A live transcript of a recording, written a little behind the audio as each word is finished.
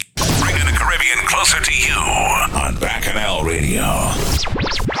closer to you on Bacchanal Radio.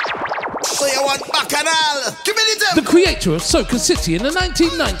 So you want Bacchanal? Give me the The creator of Soca City in the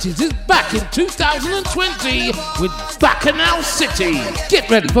 1990s is back in 2020 with Bacchanal City. Get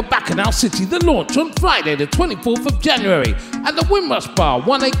ready for Bacchanal City, the launch on Friday the 24th of January at the Windrush Bar,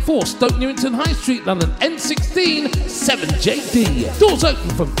 184 Stoke Newington High Street, London, N16 7JD. Doors open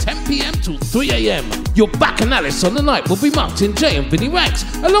from 10 p.m. till 3 a.m. Your Bacchanalists on the night will be Martin J and Vinnie Rax,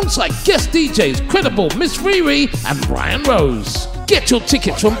 alongside guest DJs Credible, Miss Riri and Brian Rose. Get your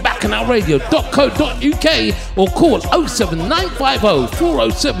tickets from bacchanalradio.co.uk or call 07950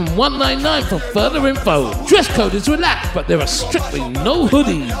 407 199 for further info. Dress code is relaxed, but there are strictly no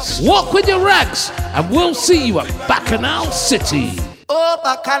hoodies. Walk with your rags, and we'll see you at Bacchanal City. Oh,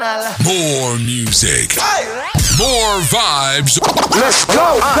 Bacchanal. More music. More vibes. Let's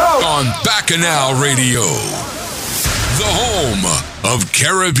go. On Bacchanal Radio. The home of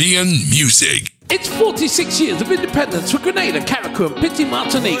Caribbean music. It's 46 years of independence for Grenada, Carriacou and Petit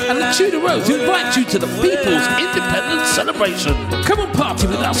Martinique, and the Tudor Rose invites you to the People's Independence Celebration. Come and party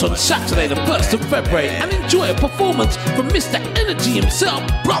with us on Saturday the 1st of February and enjoy a performance from Mr. Energy himself,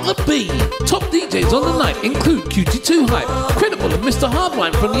 Brother B. Top DJs on the night include QT2 Hype, Credible and Mr.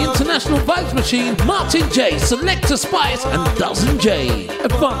 Hardwine from the International Vibes Machine, Martin J, Selector Spice and Dozen J.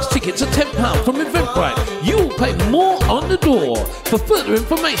 Advance tickets are £10 from Eventbrite. You will pay more on the door. For further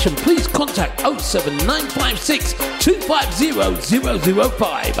information, please contact 07956 250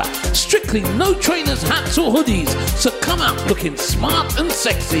 005. Strictly no trainers, hats or hoodies, so come out looking smart and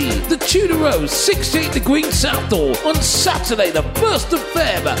sexy. The Tudor Rose, 68 The Green South Door on Saturday the 1st of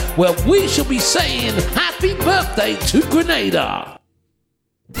Feb, where we shall be saying happy birthday to Grenada.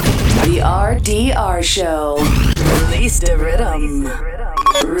 The RDR Show. Release the rhythm.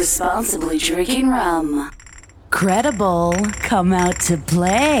 Responsibly drinking rum. Credible, come out to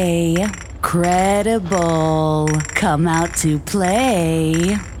play. Credible, come out to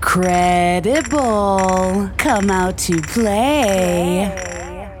play. Credible, come out to play.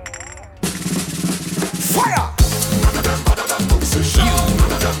 Fire!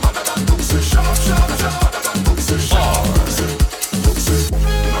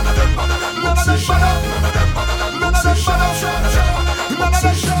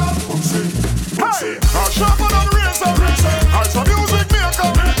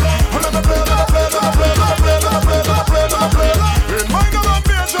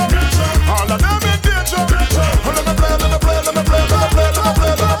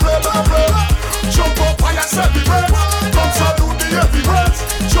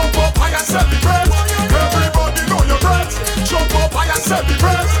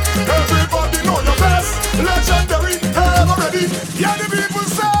 Everybody know your best. Legendary, ever ready. Yeah, the people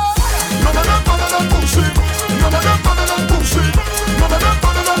say. None of them better than bullshit. None of them better than bullshit. None of them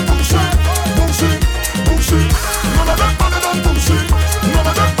better than bullshit. Bullshit, bullshit. None of them better than bullshit. None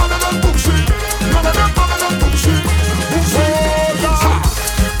of them better than bullshit. None of them better than bullshit. Bullshit.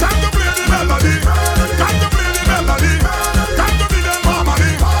 Time to play the melody. Time to play the melody. Time to be the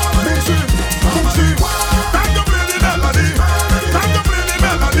harmony. Bullshit, bullshit. Time to play the melody. Time to play the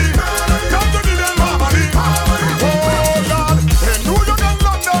melody. Time to be the harmony. Oh God, in New York and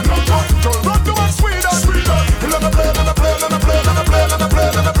London, to run to Sweden. Let me play, let me play, let me play, let me play, let me play,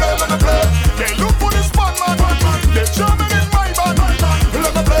 let me play, let me play. They look for this man, they jamming in my band. Let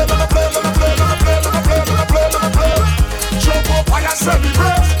me play, let me play, let me play, let me play, let me play, let me play, let me play. Jump up high and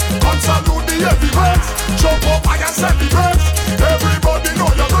celebrate. Come salute the heavyweights. Jump up high and celebrate. Everybody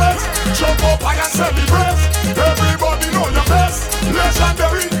know your best. Jump up high and celebrate. Everybody know your best.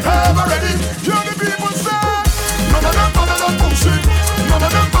 Legendary, ever ready. Hear the people say. None of them better than bullshit. None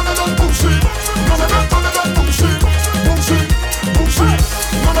of them better than bullshit. None of them better than bullshit. Bullshit, bullshit.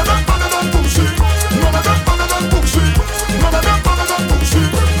 None of them better than bullshit. None of them better than bullshit. None of them better than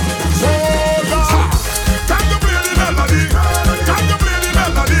bullshit. Oh God, time to play the melody. Time to play the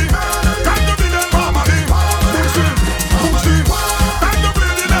melody. Time to be the harmony. Bullshit, bullshit. Time to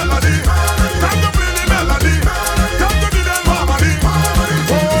play the melody. Time to play the melody. Time to be the harmony.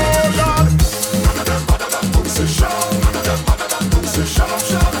 Oh God, none of them better than bullshit. None of them better than bullshit. Sharp,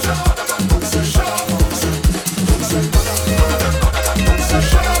 sharp, sharp. Bullshit, sharp. Bullshit, bullshit. None of them better than bullshit.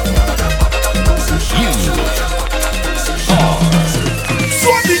 Sharp. None of them better than bullshit. Sharp.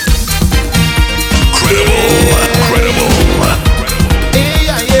 Credible.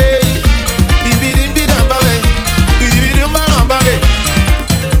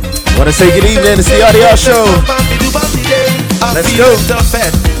 Want to say good evening, it's the RDR Show. Let's go.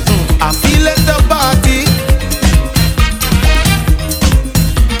 I feel at the party.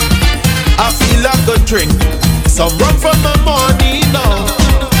 I feel like a drink. Some rum from the morning now.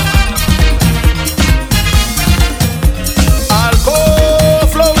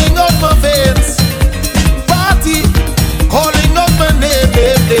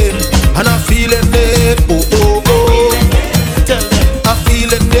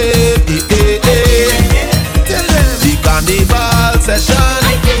 feeling it. The carnival session.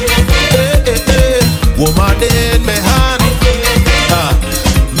 Woman in my hand.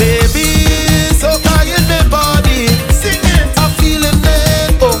 Maybe so high in my body. Sing it. I'm feeling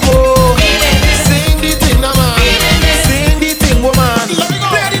it. Oh oh. Sing the thing, man. Sing the thing, woman.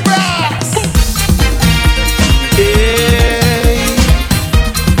 Play the brass.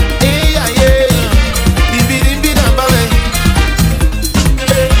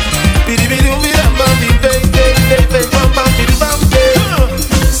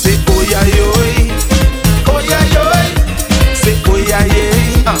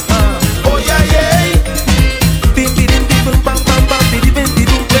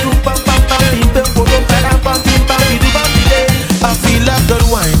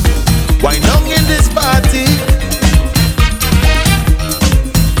 Why not in this party?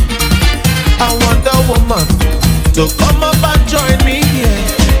 I want a woman to come up and join me.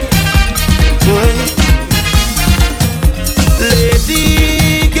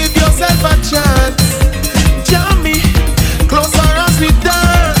 Lady, give yourself a chance. Jam me closer as we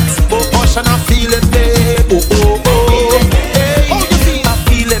dance. Oh, gosh, and I'm feeling it. Oh, oh, oh. Hey, oh, you see, I'm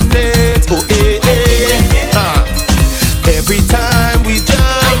feeling it. Oh, hey, hey. Every time we jam.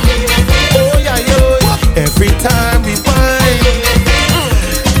 Every time we whine,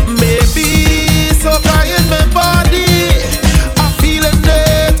 maybe so high in my body, I'm feeling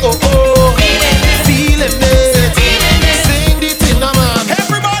it, oh oh, feeling it, sing the thing, man.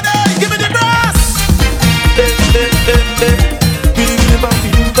 Everybody, give me the brass.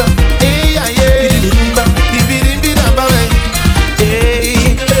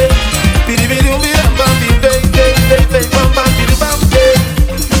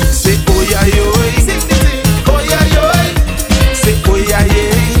 Say oh yeah yo.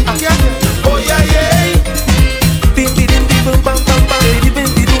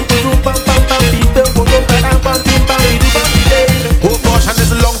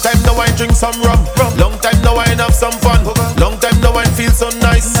 Drink some rum. Long time now I have some fun. Long time now I feel so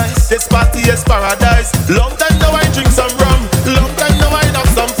nice. This party is paradise. Long time now I drink some rum. Long time now I have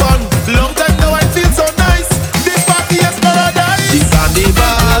some fun. Long time now I feel so nice. This party is paradise. The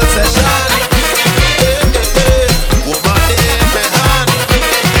carnival session. Woman in my hand.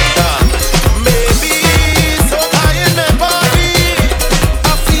 Maybe so high in my body.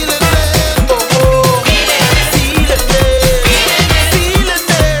 I'm feeling it. Oh oh. Feeling it. Feeling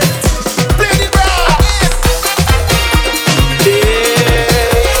it.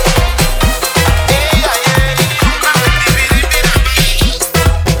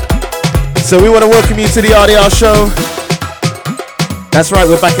 So we want to welcome you to the RDR show. That's right,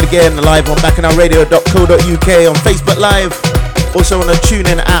 we're back again live on bacchanalradio.co.uk, on Facebook Live, also on the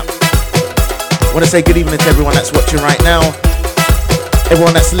TuneIn app. I want to say good evening to everyone that's watching right now,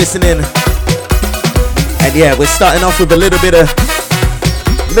 everyone that's listening. And yeah, we're starting off with a little bit of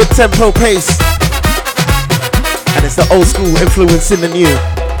mid-tempo pace. And it's the old school influence in the new.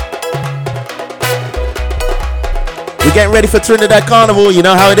 We're getting ready for Trinidad Carnival, you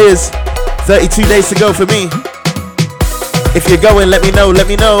know how it is. 32 days to go for me. If you're going, let me know, let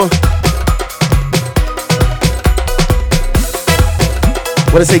me know.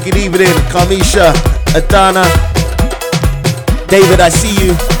 Want to say good evening, Carmisha, Adana, David, I see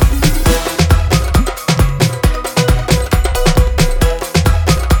you.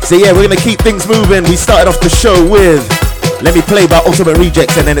 So yeah, we're going to keep things moving. We started off the show with Let Me Play by Ultimate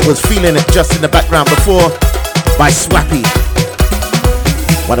Rejects, and then it was Feeling It just in the background before by Swappy.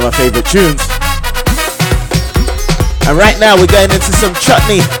 One of my favorite tunes. And right now we're going into some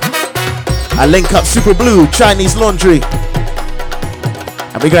chutney. I link up Super Blue, Chinese Laundry.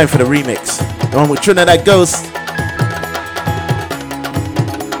 And we're going for the remix. The one with Trinidad Ghost.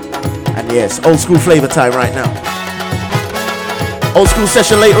 And yes, old school flavor time right now. Old school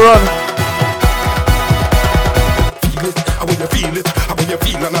session later on.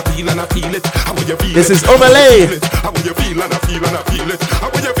 This is Omale. How you feel and I feel and I feel it. How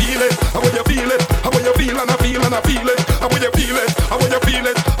you feel it? How you feel it? How you feel and I feel and I feel it. How you feel it? How you feel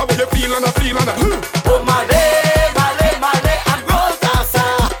it? How you feel and I feel and I. Oh male, male, male, I'm rotasa.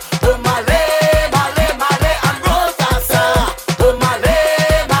 Oh male, male, male, I'm rotasa. Oh male,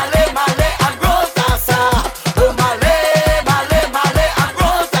 male, male, I'm rotasa. Oh male, male, male, I'm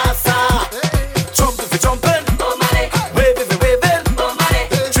rotasa. Jump if you're jumping. Oh male. Wave if you're waving. Oh male.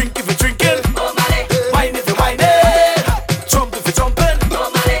 Drink if you're drinking. Oh male. Wine if you're whining. Jump if you're jumping. Oh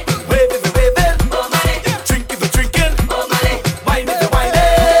male. Wave if you're waving. Oh male. Drink if you're drinking. Oh male. Wine if you're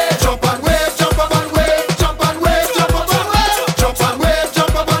whining. Jump and wave, jump and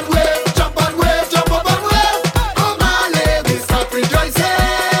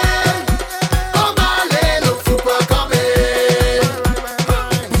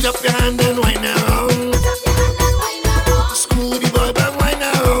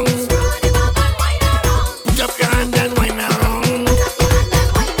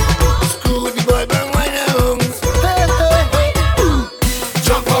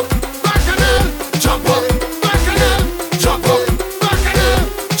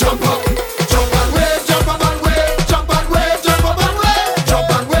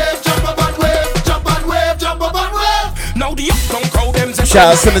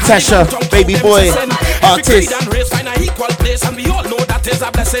Shout out to Natasha, baby boy, artist. And we all know that is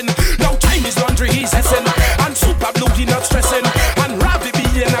a blessing. Now time is laundry, he's essing. And Super Blue, he not stressing. And Ravi be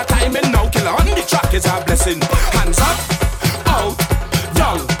in a time and now killer on the track is a blessing. Hands up, out,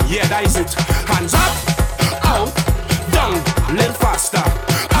 down, yeah, that is it. Hands up, out, down, little faster.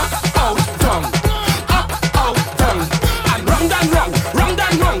 Up, out, down, up, out, down. And round and round, round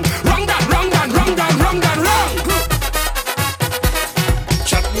and round, round and round and round and round and round.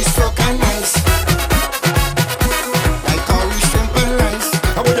 Check this so kind nice. Like curry, simple rice.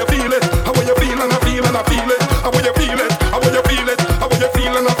 How will you feel it? How will you feel and I feel and I feel it? How will you feel it? How will you feel it? How will you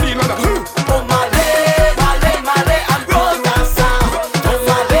feel and I feel and I feel it? Oh Malay, Malay, Malay and roll dancer. Oh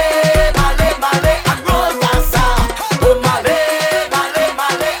Malay, Malay, Malay and roll dancer. Oh Malay, Malay,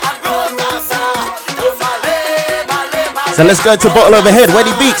 Malay and roll dancer. Oh Malay, Malay, Malay. So let's go to Bottle Overhead.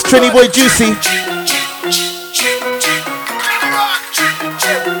 Wendy Beats, Trini Boy Juicy.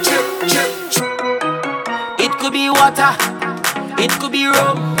 It could be water, it could be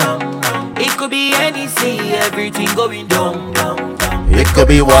rum, it could be any sea, everything going down, down, down. It could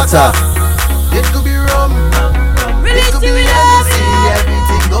be water. It could be rum. Release It could the be rhythm. see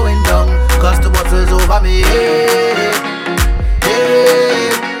everything going down. Cause the bottle's over me. Hey, hey,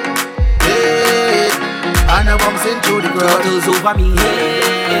 hey. And I'm bouncing through the crowd. Bottles over me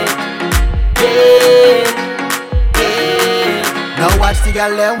head, yeah, yeah. Now watch the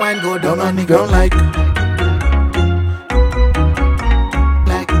girl and wine go down on the ground like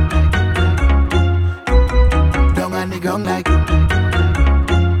down on the ground like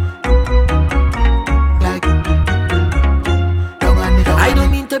down on the ground. I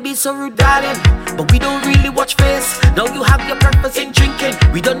don't mean to be so rude, darling, but we don't really watch face. Now you have your purpose in drinking.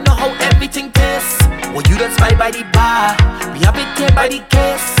 We don't know how everything tastes. Well, you don't spy by the bar, we have it here by the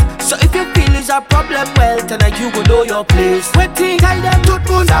case. So if you feel is a problem, well, tonight you go know your place. Waiting, tell them Tout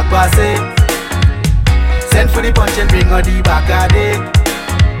moun sak pase. Send for the punch and bring out the back a day.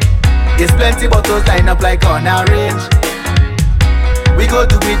 There's plenty bottles lined up like on a range. We go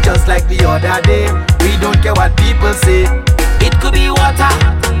do it just like the other day. We don't care what people say. it could be water,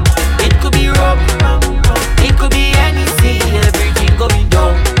 it could be rum, it could be any sea, everything going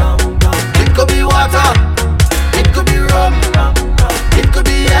down, down, down. It could be water, it could be rum, it could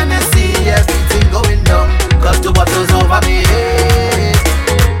be Hennessy, everything going down. Cause the bottles over me, hey,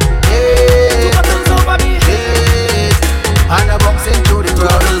 hey, Bottles over me, hey. And I'm bouncing through the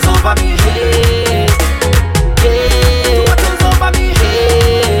crowd. bottles over me, hey, hey. Bottles over me,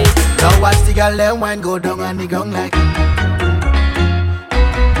 hey. Now watch the girl and wine go down on the ground like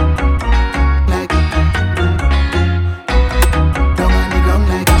down on the ground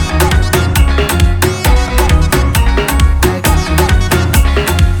like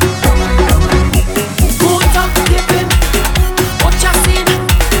Put up dipping, what you seen?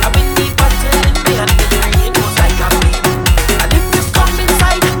 I'm in the bottle in me and the green was like a beam. And if you come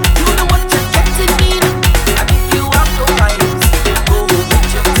inside, you know what you're getting in. And if you have no vibes, go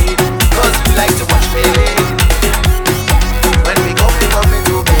with your team. cause we like to watch me when we come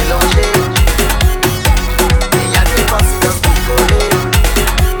to Mélanger. Me and we fancy just picolé.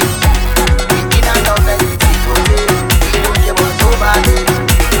 We in and out like we picolé. We don't care about nobody.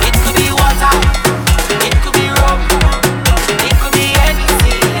 It could be water, it could be rum, it could be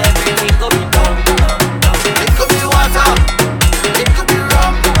anything, everything going down, down, down. It could be water, it could be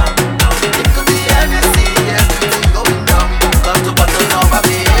rum, it could be anything, everything going down. Cause the bottle's over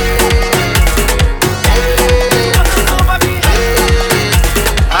me. Hey, Bottles over me, hey.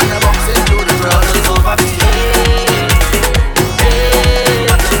 And I'm bouncing through the crowd. bottles over me, hey,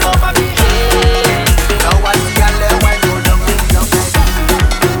 bottles over me, hey. Now watch the girl and wine go down on the ground like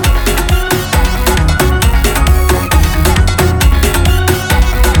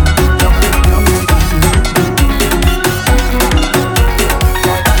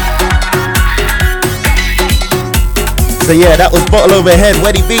So yeah, that was Bottle Overhead,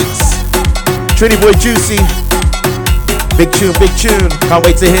 Wendy Beats, Trini Boy Juicy. Big tune, big tune. Can't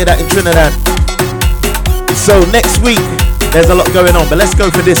wait to hear that in Trinidad. So next week, there's a lot going on, but let's go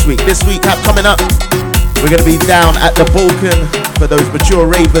for this week. This week, coming up, we're going to be down at the Balkan for those mature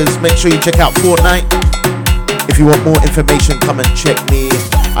ravers. Make sure you check out Fortnite. If you want more information, come and check me.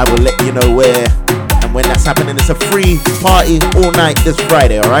 I will let you know where and when that's happening. It's a free party all night this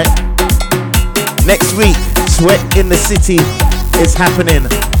Friday, alright? Next week, Sweat in the City is happening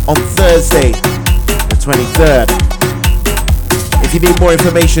on Thursday, the 23rd. If you need more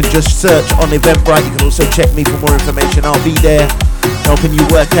information, just search on Eventbrite. You can also check me for more information. I'll be there helping you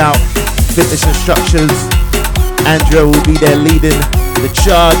work out fitness instructions. Andrea will be there leading the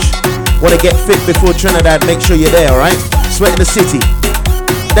charge. Want to get fit before Trinidad? Make sure you're there, alright? Sweat in the City.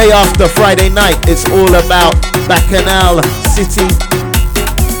 Day after Friday night, it's all about Bacchanal City.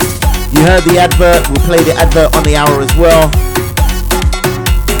 You heard the advert, we'll play the advert on the hour as well.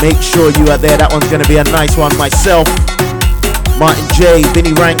 Make sure you are there, that one's going to be a nice one. Myself, Martin J,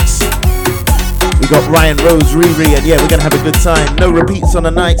 Vinny Ranks, we got Ryan Rose, Riri, and yeah, we're going to have a good time. No repeats on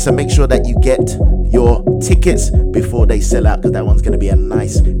the night, so make sure that you get your tickets before they sell out, because that one's going to be a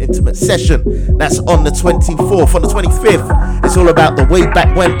nice intimate session. That's on the 24th. On the 25th, it's all about the Way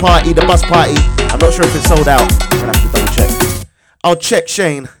Back When party, the bus party. I'm not sure if it's sold out. I'm going to have to double check. I'll check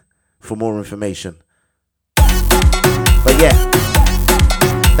Shane for more information. But yeah,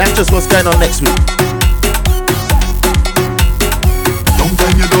 that's just what's going on next week. Long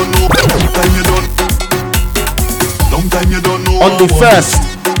time you don't know. Long time you don't. Long time you don't know. On the 1st,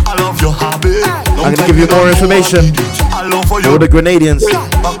 I love your habit. I'm gonna give you more information. I love for All the Grenadians.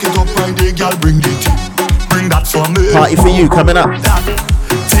 Back it up Friday, girl, bring it. Bring that for me. Party for you coming up. That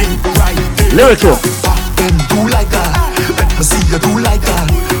thing right there. Lyrical. Then do like that. Let me see you do like that.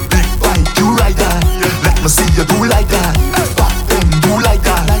 Big bite, you like that. Let me see you do like that. Back then do like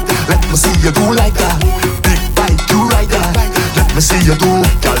that. Let me see you do like that. Big bite, you like that. Let me see you do.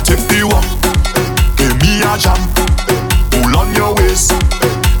 Girl, take the walk. Give me a jam. Pull on your waist.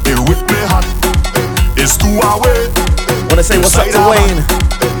 Deal with me hand. It's 2 away. Wanna say what's up to Wayne,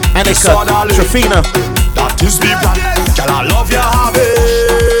 Annika, Trafina. That is the plan. Girl, I love your habit.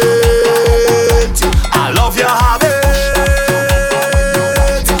 I love your habit.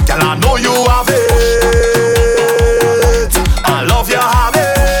 Girl, I know you have it. I love your habit.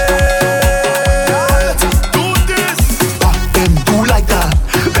 Do this. Then do like that.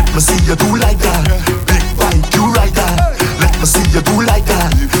 Let me see you do like that. Big bite, you like that. Let me see you do like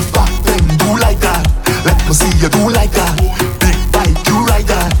that. Back then do like that. Let me see you do like that. Big bite, you like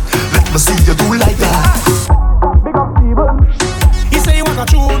that. Let me see you do like that. Big up Steven. He say you want a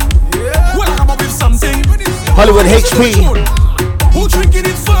tune. Well, I come up with something. Hollywood HP. Who drinking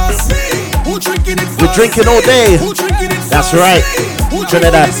it first? Who drinking it first? We're drinking all day. Who drinking it first? That's right. Who Trinidad,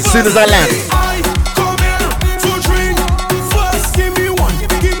 drinking it as soon as I land. I come here to drink first. Give me one,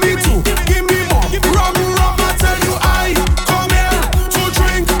 give me two, give me more. Rum, rum, I tell you I come here to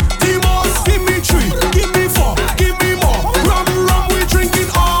drink the most. Give me 3, give me 4, give me more. Rum, rum, we drinking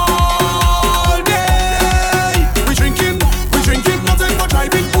all day. We drinking, nothing but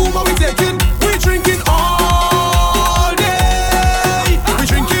driving Uber we taking. We drinking all day. We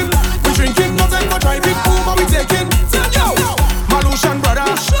drinking, nothing but driving Uber we taking. Yo, Malushan brother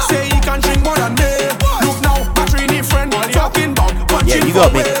say he can drink more than me. Look now, my Trini friend talking about punching. Yeah, you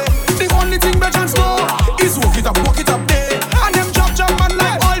got me. The only thing Belgians know is walk it up there. And them job man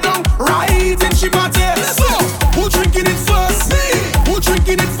like all down right in Shibate. So, who drinking it first? Me. Who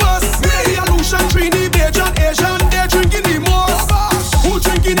drinking it first? Me. Alushan, Trini, Belgian, Asian, they're drinking the most. Who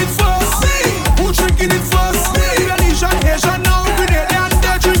drinking it first? Me. Who drinking it first? Me. Asian, now Grenadian,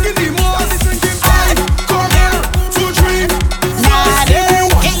 they're drinking the most. I come here to drink. First, give me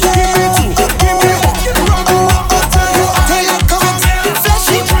 1, give me 2, give me 4.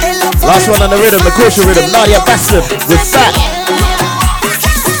 Last one on the rhythm, the crucial rhythm. Nadia Bassett with Fat.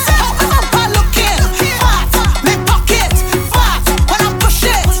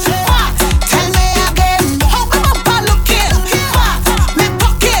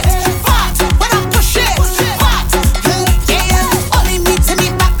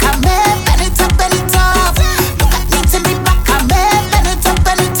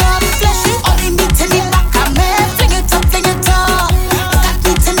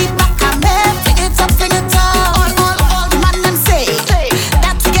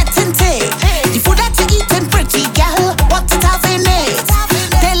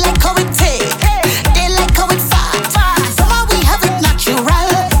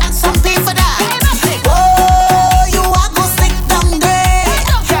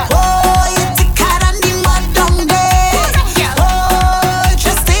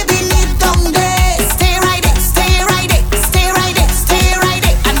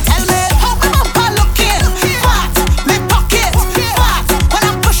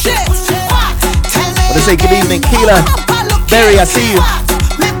 Good evening, Keela. Berry, I see you.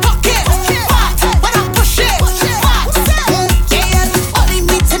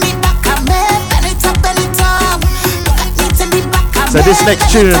 So this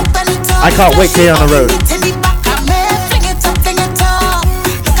next tune, I can't wait to hear on the road.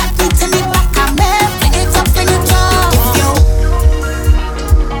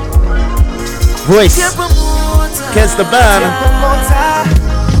 Voice, Kes the band.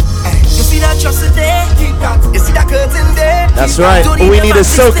 That's right, all we need is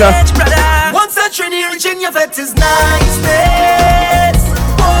soca. Once a Trini reaching your vet is niceness.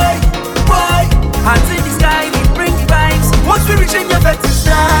 Hands in the sky, we bring the vibes. Once we reach in your bed, it's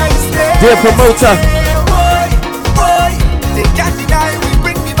nice. Dear promoter, Boy, they can't deny we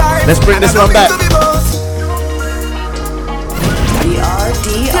bring the vibes. let's bring this one back. The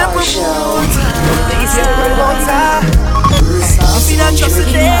RDR Show. Release the See that just a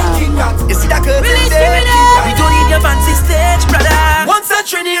day, you see that curtain Release there. it up. We don't need your fancy stage, brother. Once that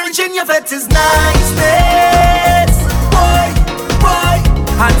trainee reach in your vet is niceness. Boy,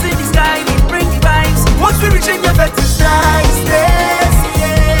 hands in the sky, we bring the vibes. Once we reach in your vet is niceness.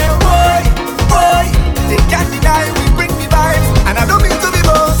 Yeah, boy, they can't deny we bring the vibes. And I don't mean to be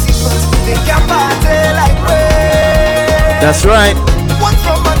bossy, but they can't party like we. That's right. One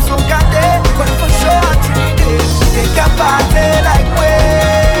from one so got there, but for sure 3 days they can't party like we.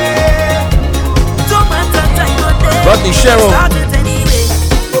 Don't matter time or day. Rodney Cheryl. Start it anyway.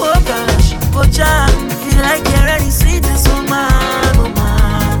 Oh gosh, oh Jah, feel like you're ready, sweet as oh man, oh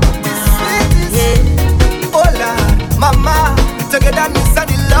man. Yeah. Oh Lord, mama, togetherness and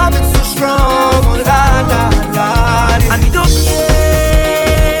the love is so strong. Oh Lord, and we don't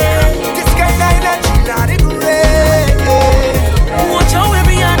care. This kind of energy, not it great. Watch how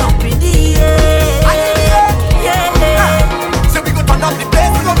every hand up in the air. Yeah. So we go turn up the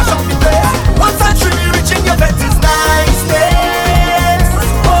place, we go mash up the place. Once that tree reaching your bed is niceness.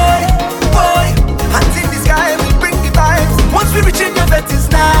 Boy, hands in the sky, we bring the vibes. Once we reach in your bed is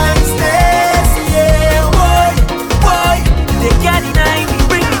niceness. Yeah, boy, they can't deny we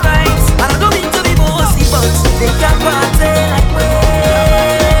bring the vibes. And I don't mean to be bossy, but they can't party like we.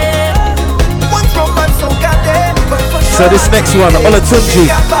 One from one so goddamn, but for sure. So this next one, Olatunji,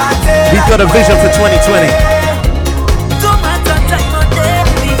 he's got a vision for 2020. Don't matter time or day,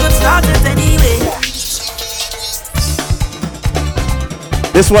 we could start it anyway.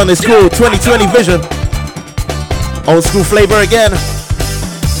 This one is called 2020 Vision. Old school flavor again.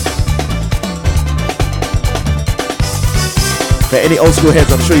 For any old school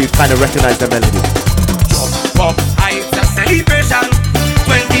heads, I'm sure you kind of recognize the melody. Jump up high, it's a celebration.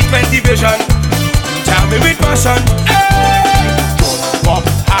 2020 vision. Tell me with passion. Hey! Jump up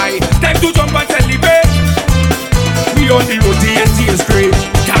high, time to jump and celebrate. We on the road, TNT is great.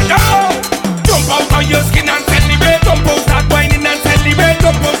 Can't go. Jump out on your skin and celebrate. Jump out, start whining and celebrate.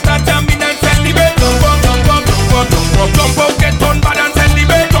 Jump out, start jamming and celebrate. Jump up, jump up, jump up, jump up, jump up. Get on bad and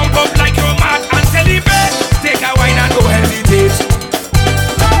celebrate. Jump up like you're mad and celebrate. Take a wine and don't hesitate.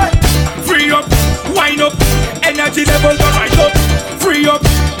 Free up, wind up, energy level go right up. Free up,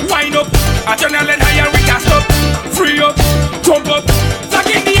 wind up, adrenaline high and we can't stop. Free up, jump up, flag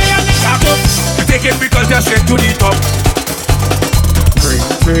in the air and we can't up. You take it because they're straight to the top.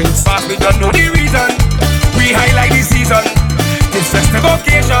 Drinks, fast we don't know the reason. We highlight the season, this festive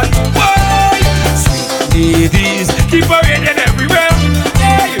occasion. Boy, sweet ladies, keep parading everywhere.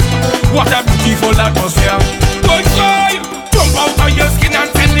 Hey, what a beautiful atmosphere. Good boy, jump out on your skin and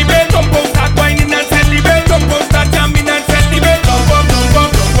celebrate. Jump out, start whining and celebrate. Jump out, start jamming and celebrate. Jump up, jump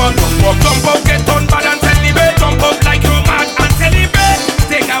up, jump up, jump up, jump up. Get on bad and celebrate. Jump up like you're mad and celebrate.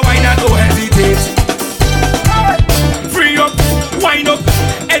 Take a wine and don't hesitate. Free up, wind up,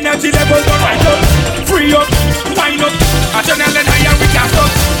 energy level go right up. Free up, wind up, adrenaline high and we can't stop.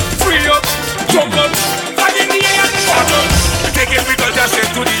 Free up, jump up, flag in the air and start up. Take it because they're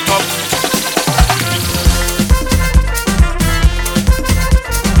straight to the top.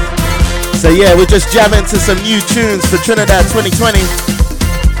 So yeah, we're just jamming to some new tunes for Trinidad 2020.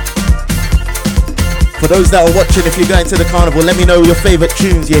 For those that are watching, if you're going to the carnival, let me know your favorite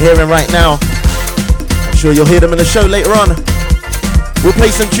tunes you're hearing right now. I'm sure you'll hear them in the show later on. We'll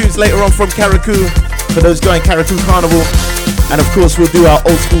play some tunes later on from Carriacou for those going Carriacou Carnival. And of course, we'll do our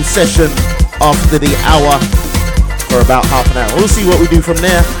old school session after the hour for about half an hour. We'll see what we do from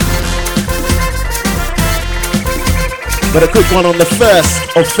there. But a quick one on the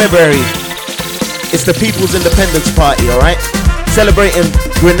 1st of February. It's the People's Independence Party, alright? Celebrating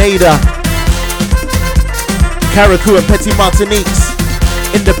Grenada, Carriacou and Petit Martinique's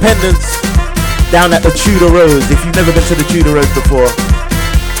independence down at the Tudor Rose. If you've never been to the Tudor Rose before,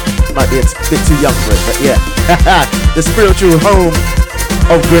 might be a bit too young for it, but yeah. The spiritual home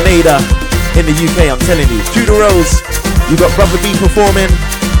of Grenada in the UK, I'm telling you. Tudor Rose, you've got Brother B performing.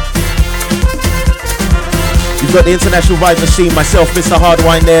 You've got the International Vibe Machine, myself, Mr.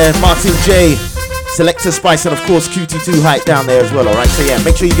 Hardwine there, Martin J, Selector Spice, and of course QT2 Hype down there as well, alright? So yeah,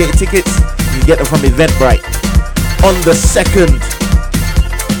 make sure you get your tickets. You can get them from Eventbrite. On the 2nd,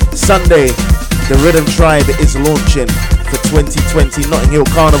 Sunday, the Rhythm Tribe is launching for 2020 Notting Hill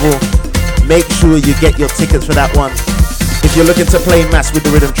Carnival. Make sure you get your tickets for that one. If you're looking to play mass with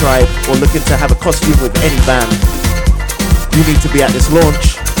the Rhythm Tribe or looking to have a costume with any band, you need to be at this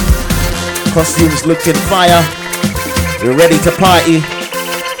launch. Costumes looking fire. We're ready to party.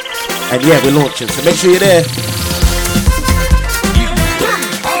 And yeah, we're launching, so make sure you're there.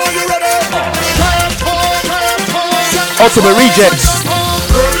 Ultimate Rejects.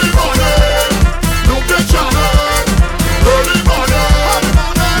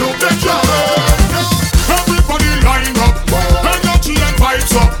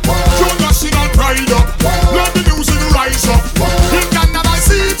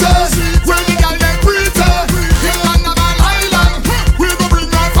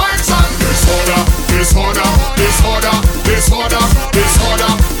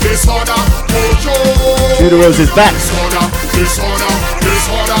 The Rose is back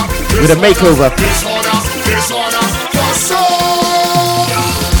with a makeover.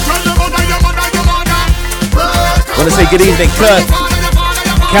 Want to say good evening, Kurt,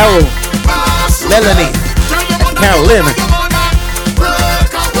 Carol, Melanie, and Carolyn.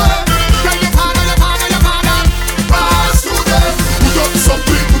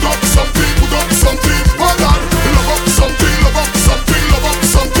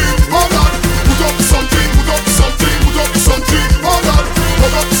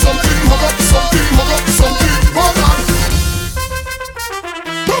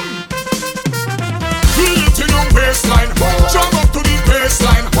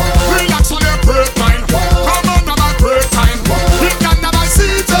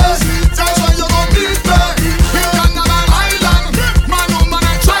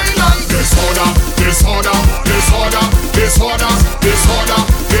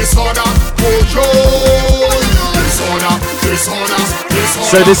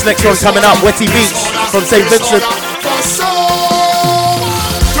 So this next one coming up, Wetty Beach from St. Vincent.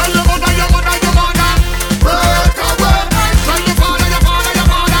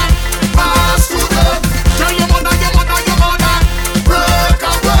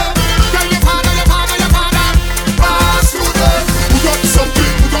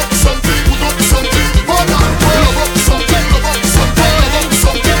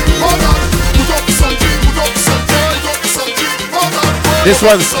 This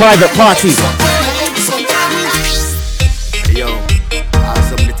one's Private Party.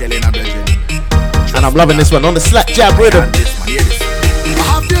 And I'm loving this one on the Slap Jab rhythm. I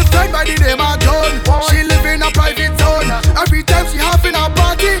have this friend by the name of John. She live in a private zone. Every time she having a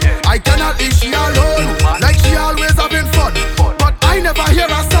party, I cannot leave she alone. Like she always having fun, but I never hear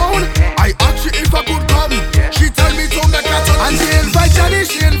a sound. I ask she if I could come. She tell me to make a turn. And she invite Johnny,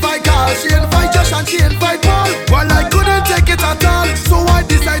 she invite Carl, she invite Josh, and she invite Paul. Well, I couldn't take it at all, so I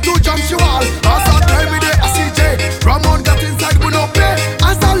decide to jump she wall. As I try with the CJ, Ramon got inside with no pay.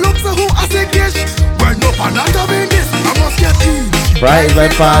 As I look to who I say kiss. Well, no, I'm not having this, I must get in.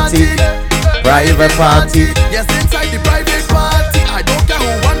 Private party, private party. Yes, inside the private party, I don't care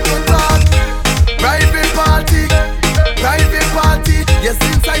who want to talk. Private party, yes,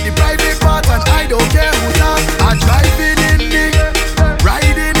 inside the private part, and I don't care who talk. I'm driving in me,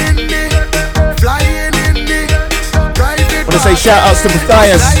 riding in me, flying in me. Private Want to say shout outs to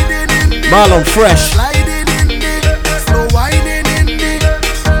Matthias, Marlon Fresh. sliding in me, slow whining in me.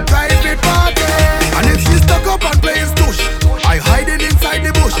 Private party, and if she's stuck up and playing stush, I hiding inside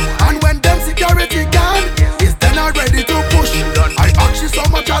the bush. And when them security gone, is then I ready to push. I ask she so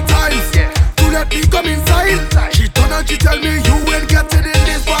much at times to let me come inside. She turn and she tell me you ain't getting in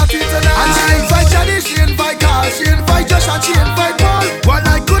this party tonight. And she invite Johnny, she invite Carl, she invite Josh, and she invite Paul. Well,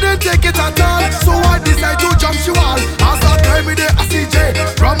 I couldn't take it at all, so I decide to jump she wall. As I try with the CJ,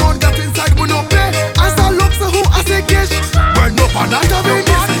 Ramon got inside with no pay. As I look to who I say kiss. Well, no, I'm not having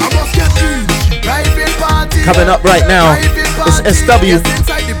this, I must get in. Private party. Coming up right now, it's SW,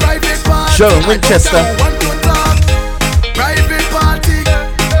 Show in Winchester.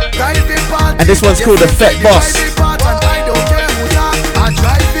 And this one's called The Fet Boss.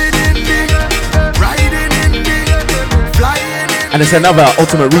 And it's another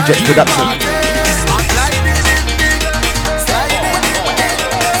Ultimate Rejects production.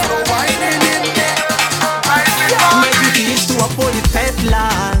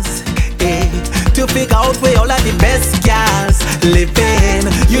 To figure out where all of the best girls living.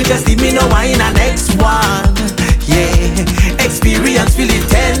 You just leave me no wine and next one. Yeah, experience feel the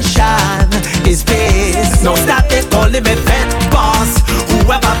tension is pace. No stop they calling me Fet Boss.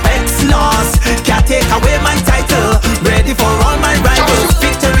 Whoever bets lost can't take away my title. Ready for all my rivals.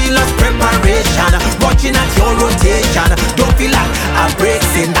 Victory lost preparation. Watching at your rotation. Don't feel like I'm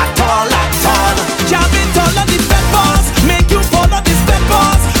breaking at all at all. Jamming all of the Fet Boss. Make you follow this Fet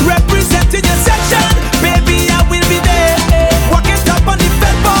Boss. Representing your section. Baby, I will be there. Walking up on the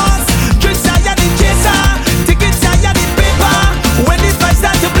Fet Boss. Drinks higher the chaser. Tickets higher the paper. When the vibes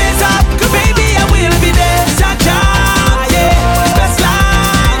start to blaze up, baby.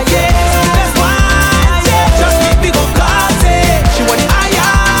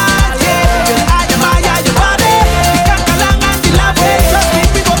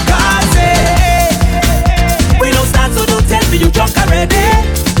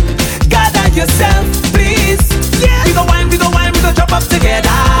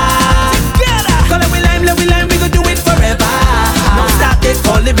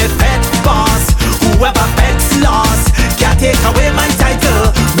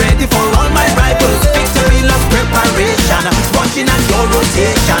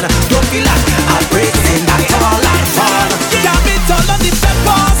 temptation. Don't feel like heartbreaking at all. Jam it all on the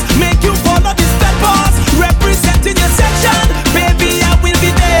peppers, make you follow the steppers. Representing your section, baby, I will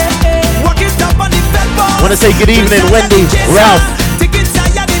be there. Walk it up on the peppers. Wanna say good evening, Wendy, Ralph. Tickets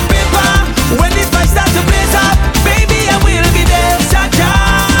higher than paper. When the vibes start to blaze up, baby, I will be there. Cha-cha,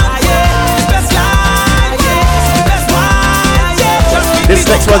 yeah, best life, yeah, best one, yeah. This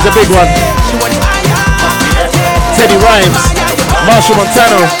next one's a big one. Teddy Rhymes, Marshall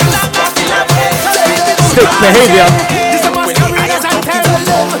Montano, Stick Behavior.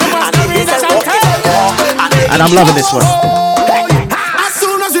 And I'm loving this one. As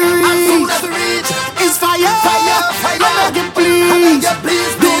soon as we reach, it's fire. I beg you please.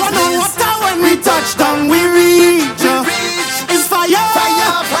 Don't know what when we touch down, we reach. It's fire.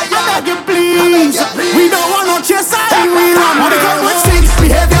 I beg you please. We don't want no chase, we run. When we come with stink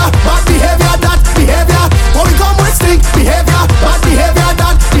behavior, bad behavior, that behavior. When we come with stink behavior, bad behavior,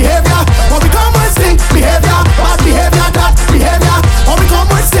 that behavior. When we come with stink behavior, bad behavior, that behavior. When we come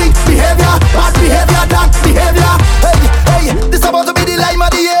with stink behavior, bad behavior, that behavior. Hey, this about to be the lime of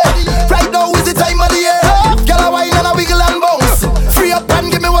the year. Right now is the time of the year. Girl, a wine and a wiggle and bounce. Free up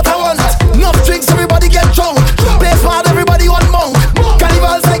and give me what I want. Enough drinks, everybody get drunk. Play smart, everybody want monk.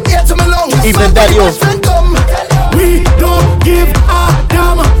 Carnival's like air to me lungs. Evening, Daddy. We don't give a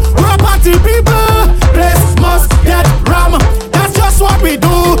damn. We're a party people. Place must get ram. That's just what we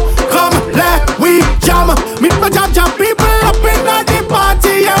do. Come, let we jam. Meet my jam people up in the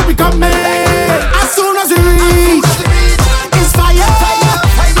party. Yeah, we come in. As soon as we reach, it's fire.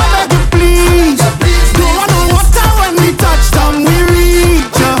 I beg you please. Don't want no water when we touch down. We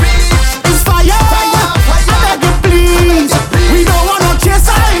reach. It's fire. I beg you please. We don't want no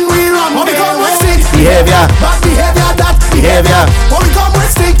chaser and we run. When we come with stick Behavior. bad behavior, that behavior. When we come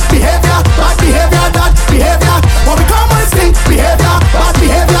with stink behavior, bad behavior, that behavior. When we come with stink behavior, bad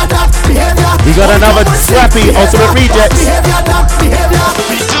behavior, that behavior. We got another scrappy Ultimate Rejects. Behavior, that behavior.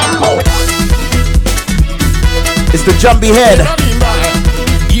 It's the Jumpy Head.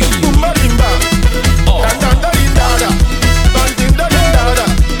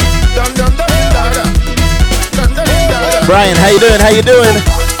 Brian, how you doing? How you doing?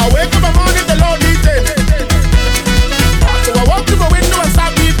 I wake up in the morning, the Lord eating. So I walk to my window and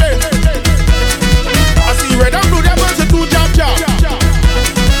start weeping. I see red and blue, them ones a two jab.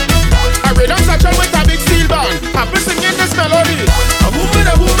 I read on section with a big steel band. I've been singing this melody. A boom,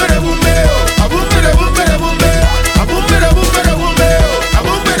 a boom, a boom, a boom, a boom, a boom, a boom, a boom, a boom, a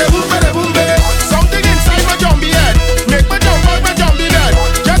boom, a boom, a boom. Something inside my jumpy head make my jump out my jumpy dead.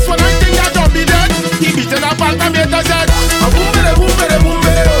 Just when I think that jumpy dead, he beating up all the meters head. A boom, a boom, a boom.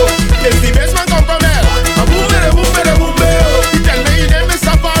 It's the best man come from hell. A boom, a boom, a boom. He tell me his name is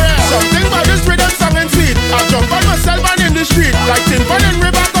Safari. Something about this rhythm song and sweet. I jump on myself and in the street like tin pan and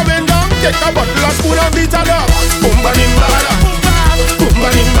river coming down. Take a bottle of spoon and beat it up. Boom, banim, bada. Boom,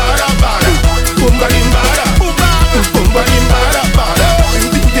 banim, bada, bada. Boom, banim, bada. Boom, banim, bada, bada.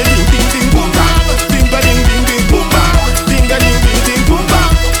 Ding, ding, ding, ding, boom, bam. Ding, ding, ding, ding, boom, bam. Ding, ding, ding, ding, boom,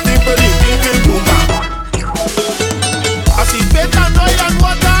 bam. Ding, ding, ding, ding, boom, bam. I see faith and oil and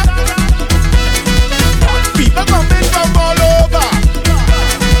water. People coming from all over.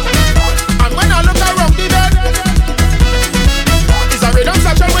 And when I look around the bed, it's a rhythm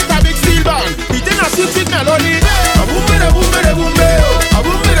section with a big steel band. Beating a sweet melody. A boom, a boom, a boom, a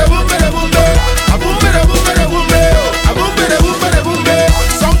boom, a boom, a boom, a boom, a boom, a boom, a boom, a boom, a boom.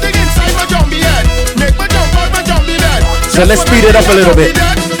 Something inside my jumpy head make my jump out my jumpy head. So let's speed it up a little bit.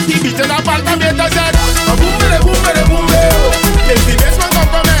 He beating up all the meters head. A boom, a boom, a boom. It's the best man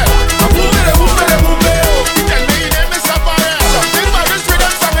come from hell. A boom, a boom, a boom. He tell me his name is Safari. Something about this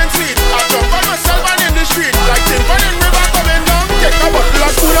rhythm song and sweet. I jump on myself and in the street like tin pan and river coming down. Take a bottle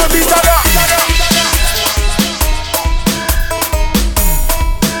of spoon and beat it up.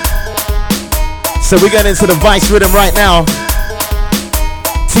 So we're getting into the Vice rhythm right now.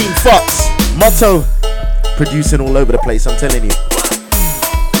 Team Fox, Motto, producing all over the place, I'm telling you.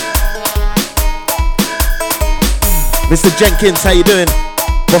 Mr. Jenkins, how you doing?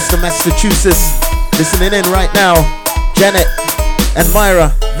 Boston, Massachusetts, listening in right now. Janet and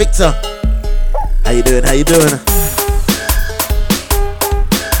Myra, Victor, how you doing? How you doing?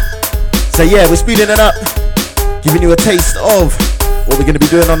 So yeah, we're speeding it up, giving you a taste of what we're going to be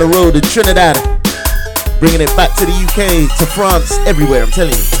doing on the road in Trinidad, bringing it back to the UK, to France, everywhere, I'm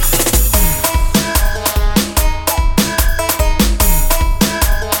telling you.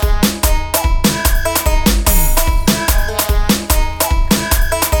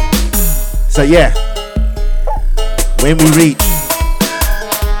 So yeah, when we reach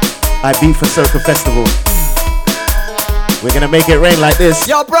Ibiza Soca Festival, We're gonna make it rain like this.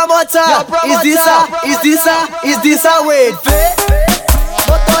 Yo, promoter, is this a wait?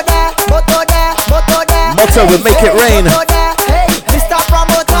 Motto will make it rain. Hey, Mr.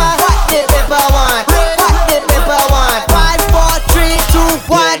 Promoter, what the paper want? What the paper want? 5, 4, 3,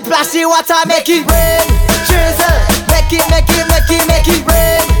 2, 1. Plashy water, make it rain. Drizzle, make it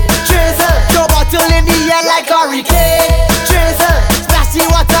rain. Drizzle, throw bottle in the air like hurricane. Drizzle, splashy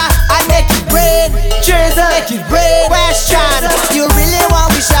water, and make it rain. Drizzle, make it rain. Question, you really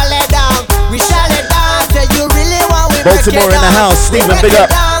want we shall let down? We shall let down. Say you really want we Baltimore in the house. Stephen, big up.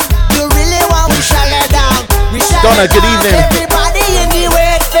 You really want we shall let down? We shall Donna, good evening. Everybody in the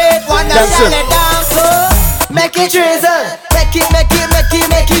wait, faith, wanna shall let down. So make it drizzle, make it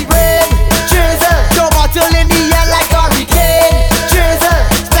rain. Drizzle, throw bottle in the air like hurricane. Drizzle,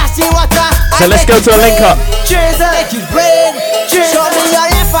 splashy water. So let's go to a link up. Drizzle, make it rain. Show me your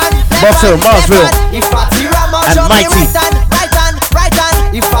left hand. Bottle, Marsville, If Fatty Rama, and show me Mighty. right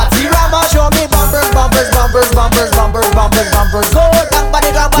hand. If Fatty Rama, show me bumpers. Go down, body,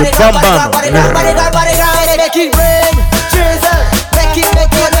 With Bum Bum. make it rain. Drizzle, make it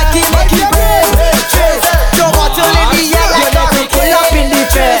rain. Drizzle, throw bottle in the air like pull up in the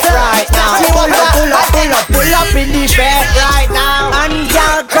bed right now. Pull up in the bed right now. And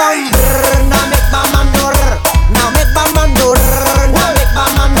y'all come, now make bam door. Now make bam door.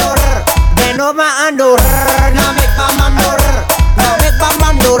 Bend over and door. Now make bam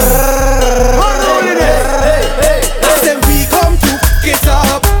door. I said we come to get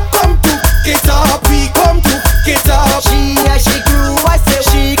up, we come to get up. She grew, I said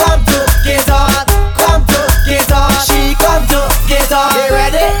she come to get up, she come to get up.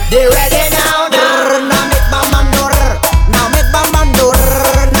 They ready now. Now make bam door.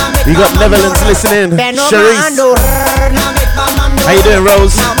 You got Netherlands listening. Sharice. How you doing,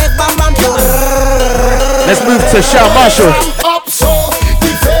 Rose? Let's move to Shah Marshall. Up so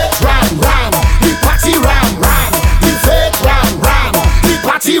the fake ram, the party ram, the fake ram, the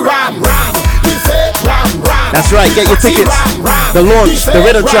party ram, the fake ram. That's right, get your tickets. The launch, the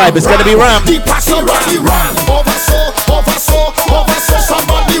Rhythm Tribe is gonna be rammed. The party ram, over so,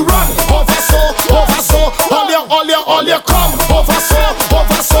 somebody run, over so, all you come, over so,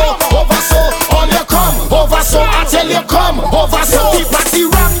 all you come, over so, I tell you come, over so, the party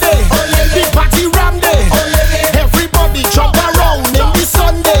ram day, everybody jump around in the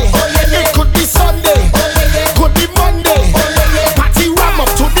Sunday, it could be Sunday, could be Monday, party ram up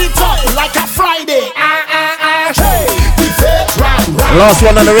to the top like a Friday, hey, the fake ram, Last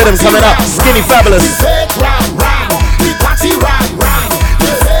one on the rhythm coming up. Skinny Fabulous. the fake ram, the party ram,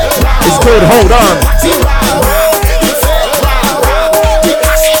 the fake ram, It's called Hold On. party ram, the fake ram,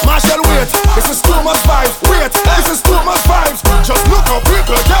 Marshall, wait, this is too much vibes, this is too much vibes, just look how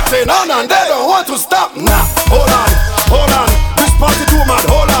people getting on and they don't want to stop now. Hold on, this party too mad,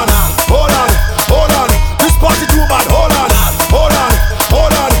 hold on, this party too mad, hold on,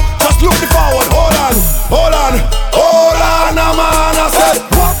 just look forward, hold on, man, I said,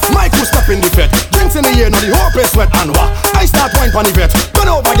 what? Michael step in the fed, drinks in the air, now the whole place wet, and what? I start wine pan the vet, bend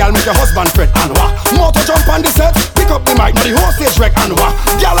over, girl, make your husband fret, and what? Motor jump on the set, pick up the mic, now the whole stage wreck, and what?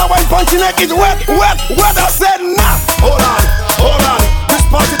 Girl, a wine pan, she neck is wet, I said, nah, hold on, this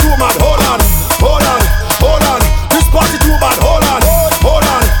party too mad, hold on, this party too bad, hold on,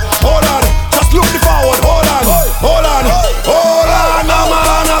 just look forward, hold on,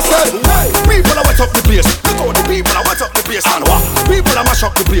 man, I said, people are wet up the place, look how the people are wet up the place, and what? People are mash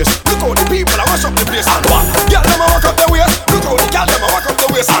up the place, look how the people are mash up the place, and what? Girl, them a walk up the waist, look how the girl them a walk up the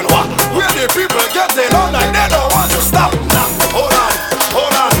waist, and what? Where the people getting on like they don't want to stop now. Hold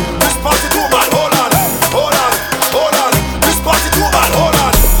on, this party too bad, hold on, this party too bad, hold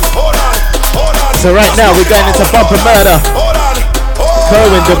on. So right now we're going into Bumper Murder.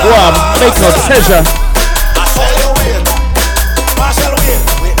 Kerwin Dubois, Make No Treasure. Marshall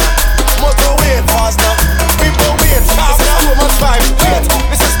wait, Motor wait, people wait,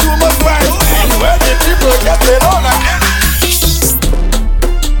 this is too much vibes, where the people getting on like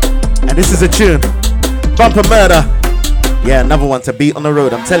And this is a tune. Bumper Murder. Yeah, another one to beat on the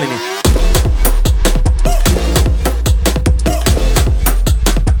road, I'm telling you.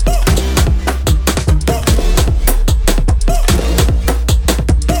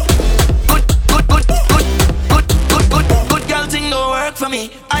 Good girl thing don't work for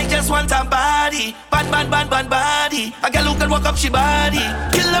me. I just want a body, bad body. A girl who can walk up she body.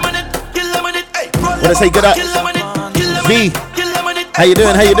 Kill them on it, hey. Wanna say good up? V, how you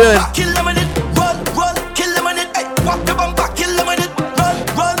doing? Kill them on it, roll, kill them on it, hey. Walk the bumper, kill them on it, roll,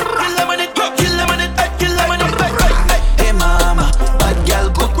 kill them on it, kill them on it, hey. Kill them on it, hey. Hey mama, bad girl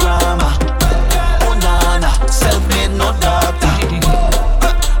good grammar. Oh nana, self-made no doubt.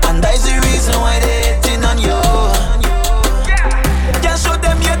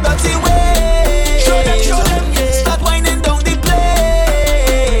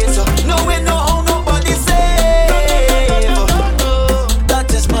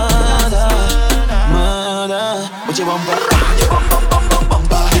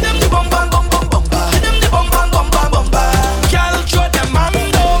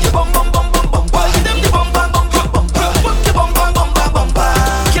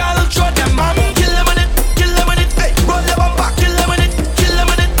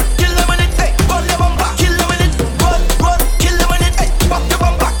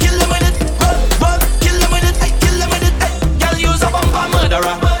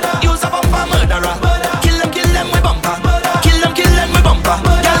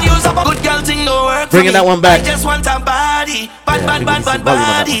 Bringing that one back. I just want a body, bad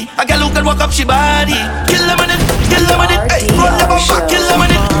body. A girl who can walk up she body. Kill them on it, kill them on it. Hey, roll the bumper, kill them on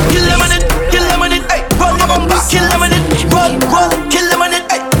it, kill them on it, kill them on it. Hey, roll the bumper, kill them on it, roll, kill them on it.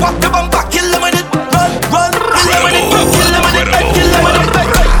 Hey, walk the bumper, kill them on it, roll, kill them on it, kill them on it, kill them on it.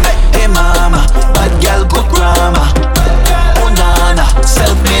 Hey mama, bad girl good grammar. Oh nana,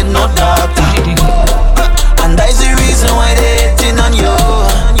 self-made no doctor. And that's the reason why they hating on you.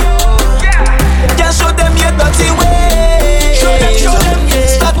 Just show them your dirty ways.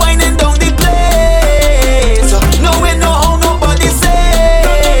 Start winding down the place. No way, no how nobody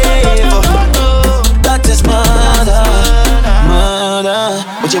safe. That is murder.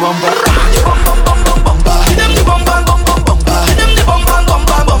 What you want back? Them the bum bum bum bum bum. Them the bum bum bum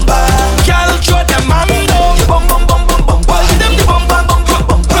bum bum. Girl, show them man down. Bum bum bum bum bum. Them the bum bum bum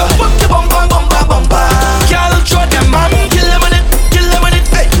bum bum. Fuck the bum bum bum bum bum. Girl, show them man. Kill them on it. Kill them on it.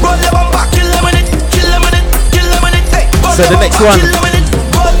 Hey, roll the bumper. Kill them on it. Kill them on it. Kill them on it. Hey, so the next one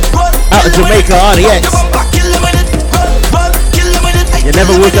out of Jamaica, RDX. You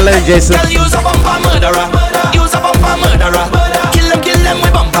never walk alone, Jason. Use a bumper murderer. Use a bumper murderer. Kill them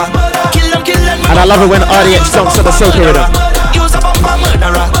with bumper. Kill them with. And I love it when RDX jumps to the soca rhythm. Use a bumper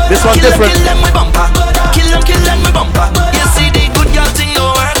murderer. This one's different. Kill them with bumper. Kill them with bumper. You see the good girl thing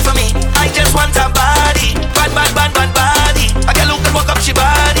don't work for me. I just want a body, bad body. I can look and walk up she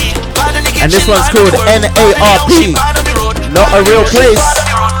body. And this one's called NARP. Not a real place.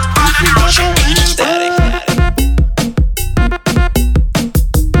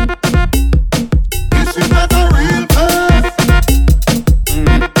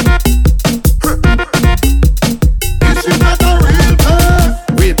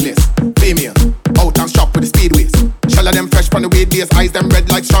 Eyes them red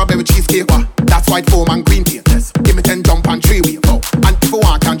like strawberry cheesecake. That's white foam and green tea. Yes. Give me 10 jump and 3 wheel. Oh. And if you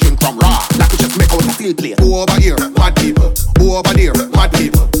want can drink from raw, like we just make out a steel plate. Go over here, mad people. Go over there, mad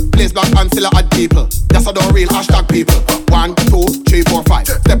people. Place black and still add people. That's how the real hashtag people. 1, 2, 3, 4, 5.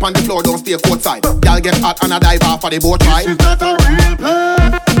 Step on the floor, don't stay outside. Y'all get hot and I dive off of the boat ride. This is not a real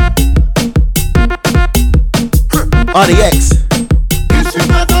place. RDX. This is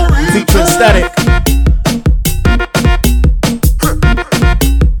not a real featuring Static.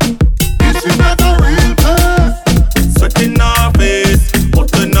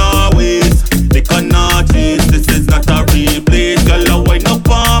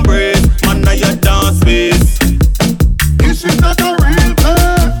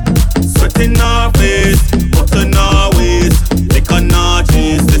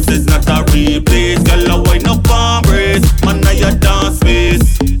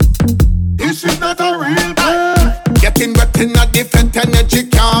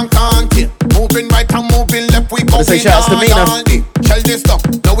 Say shouts to Mina. Shell this stuff,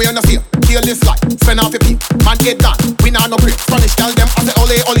 no way on the field. Kill this life, spend off your pee. Man get done, we nah no break. Spanish gal them, I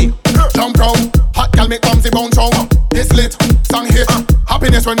say ole. Jump round, hot gal make bouncy bounce round. This lit, song hit.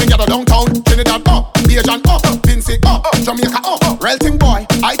 Happiness when we gather downtown. Trinidad Bajan Vincy Jamaica Relting boy,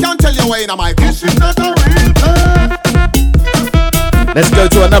 I can't tell you where in my this is not a real place. Let's go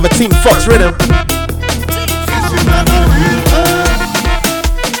to another Team Fox rhythm. This is not a real place.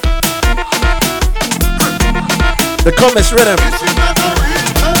 The Comets rhythm.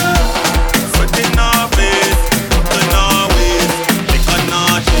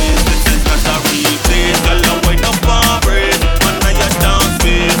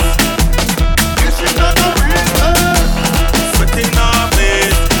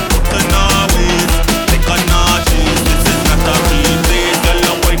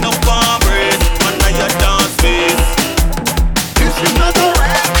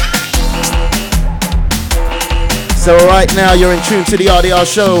 So right now you're in tune to the RDR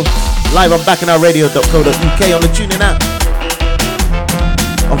show, live on bacchanalradio.co.uk on the TuneIn app,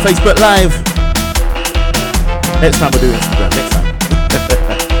 on Facebook Live. Next time we'll do Instagram, next time.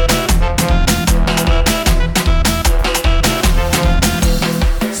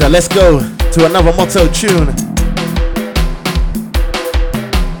 So let's go to another Motto tune.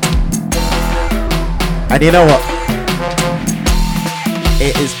 And you know what?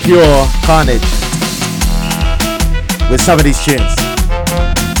 It is pure carnage with some of these tunes.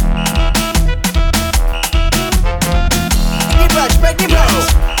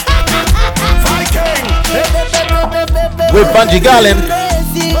 With Bungie Garlin.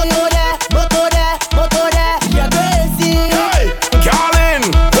 Garlin,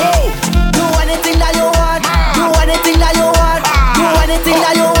 whoa. Do anything that you want. Do anything that you want. Do anything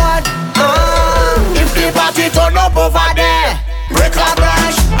that you want. If the party turn up over there, break a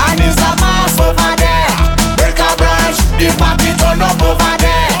branch and it's a mass over there. Break a branch, the party turn up over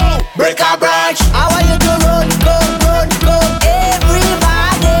there. Break a branch.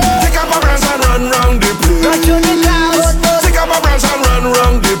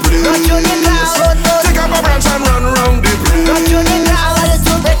 run round the place. Take up a branch and run round the place.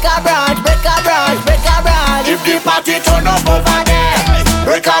 Break a branch, break a branch, break a branch. If the party turn up over there,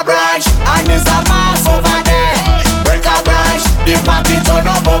 break a branch, And there's a mass over there. break a branch. The party turn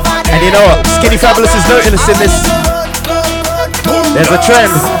up over there. And you know what? Skinny Fabulous is noticing this. There's a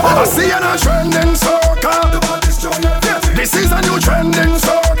trend. I see a trending soca. This is a new trending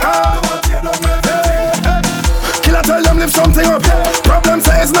soca. Killer tell them lift something up. Problem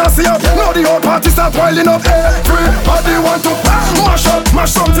say it's nasty up. Now the whole party start piling up. Everybody want to mash up,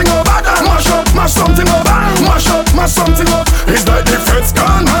 mash something up. Mash up, mash something up. Mash up, mash something up. It's like the feds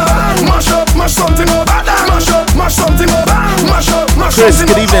gone mad. Mash up, mash something up. Mash up, mash something up. Mash up, mash Chris, something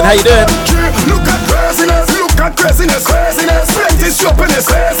up. good evening. How you doing? Look at craziness, look at craziness, craziness. Plenty stupidness,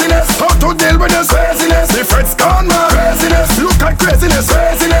 craziness. How to deal with this craziness? The feds gone mad. Craziness, look at craziness,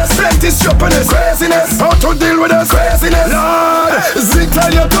 craziness. Plenty stupidness, craziness. How to deal with this craziness? Lord, Zig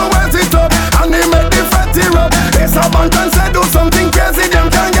tell you to wet it up, and he make the fatty rub. It's a man can say do something crazy, them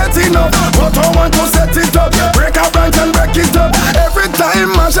can't get enough. But I want to set it up, break a branch and break it up. Every time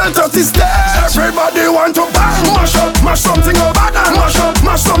mash and touch the stairs, everybody want to mash up, mash something up, mash up,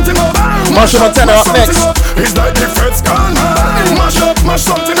 mash something up. Marshall Montana up next. It's like the feds gone mad. Mash up, mash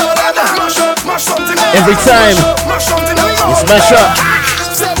something up, mash up, mash something up. Every time mash something up. you smash up.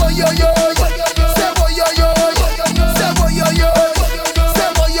 Say boy yo yo, say boy yo yo, say boy yo yo, say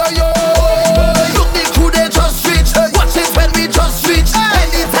boy yo yo. Look the crew they just reach. Watch it when we just reach.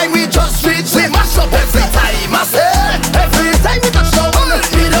 Anytime we just reach, we mash up every time. I say every time we touch down,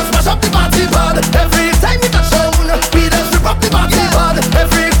 we just mash up the party pad. Every time we touch down, we just rip up the party pad.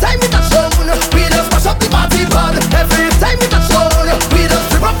 Every time we touch down, we just mash up the party pad. Every time we touch down, we just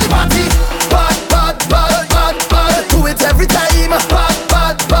rip up the party pad, pad, pad, pad, pad. Do it every time. Pad,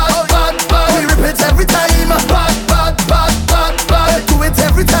 pad, pad, pad, pad. We rip it every time. Pad, pad, pad, pad, pad. Do it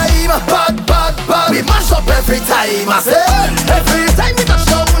every time. Pad, pad, pad. We mash up every time. I say every time we touch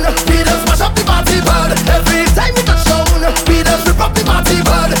down, we just mash up the party pad. Every time we touch down, we just rip up the party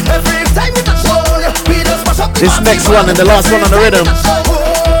pad. Every time we touch down, we just mash up the This party next pad. one and the last one on the rhythm.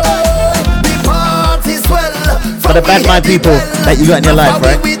 The party's well. For the bad mind people that you got in your life,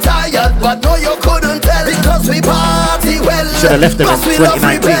 right? We tired, but no you couldn't tell because we party well. Should have left them in Plus we love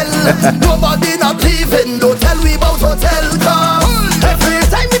 2019. rebel. Nobody not leaving. Don't tell we about hotel cars. Every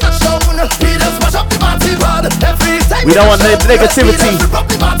time we touch down, we just mash up the party pad. Every time We don't want touch down, negativity. we just rip up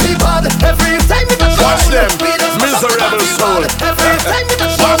the party pad. Every time we touch Watch down, them, we just mash up the miserable party soul. pad. Every time we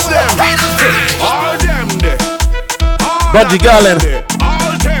touch Watch down, them, all them there. All Budgie them Garland, there.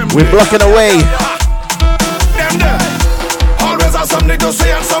 All them we're there. blocking away. Them there. Always have something to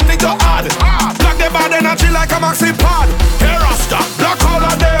say and something to add. Block the bad energy like a maxi pad. Hey Rasta, block all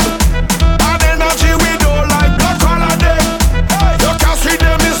of them. Bad energy we don't like. Block all of them. You can see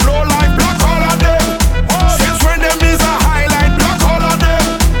them is low like. Block all of them. Since when them is a highlight. Block all of them.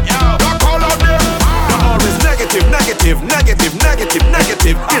 Block all of them. They're always negative, negative, negative, negative,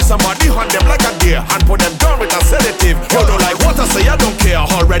 negative. Kill somebody on them like a deer and put them down with a sedative. You don't like what I say, I don't care.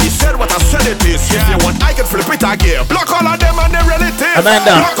 Already said what I said it is. If you want, I can flip it again. Block all of them and their relatives.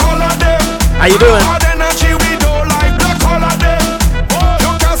 Amanda, Block all of them. how you doing? Bad energy we don't like. Block all of them.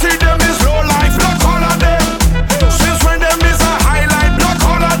 You can see them is low life. Block all of them. Since when them is a highlight. Block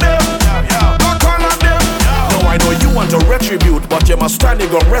all of them. Block all of them. Now I know you want to retribute, but you must stand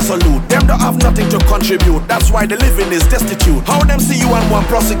your resolute. Them don't have nothing to contribute. That's why the living is destitute. How them see you and want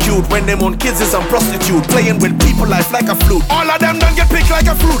prosecute when them own kids is a prostitute, playing with people life like a flute. All of them don't get picked like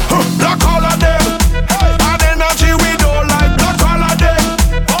a fruit. Block all of them. Bad energy we don't like. Block all of them.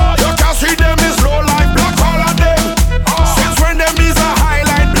 You can see them is low life. Block all of them. Since when them is a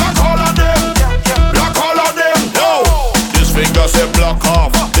highlight. Block all of them. Block all of them. No. This finger say block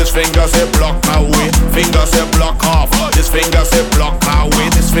off. This finger say block away. Finger say block off. This finger say block away.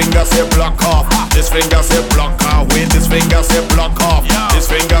 This finger say block off. This finger say block away. This finger say block off. This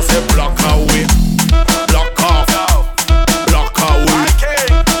finger say block away. Block off. Block away.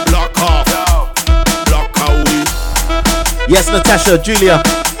 Block off. Block away. Yes, Natasha, Julia.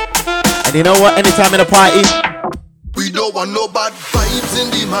 And you know what? Anytime in a party, We don't want no bad vibes in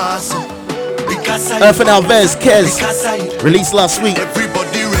the mass. Because Earth and Alves, Kez, released last week.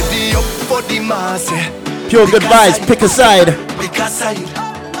 everybody ready up for the mass. Pure good vibes, pick a side. Because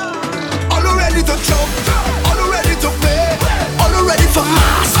all ready to jump, all ready to play, all ready for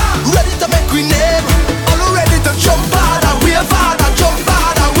mass, ready to make we name, all ready to jump harder, wave harder, jump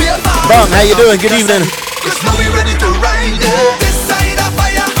harder, wave harder. Bong, how you doing? Good evening. Cause now we ready to ride it. This side of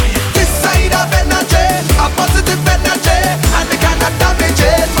fire, this side of energy, a positive energy, and we cannot damage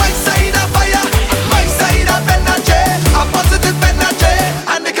it. My side of fire, my side of energy, a positive energy,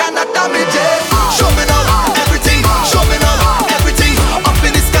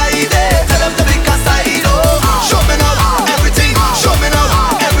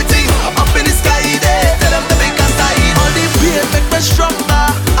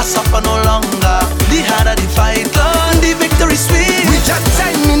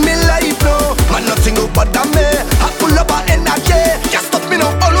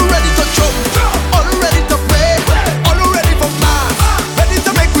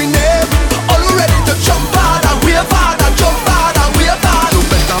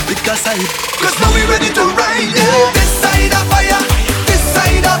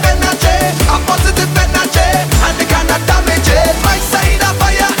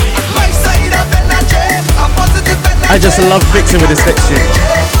 just love mixing with this next tune.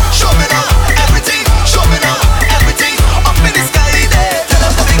 Show me now everything. Show me now everything. Up in the sky there. Tell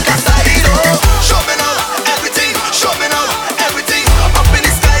them to think aside. Show me now everything. Show me now everything. Up in the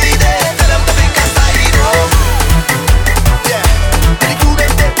sky there. Tell them to think aside. Yeah. And the crew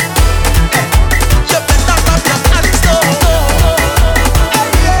them there. You better rub your hands down.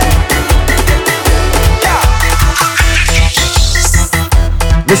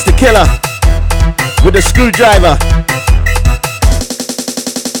 Mr. Killer with the screwdriver.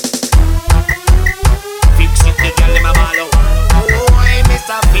 Fix it, the girl in my ball out. Boy,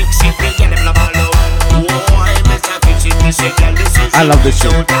 Mr. Fix it, the girl in my ball out. Boy, Mr. Fix it, this girl, this is. I love this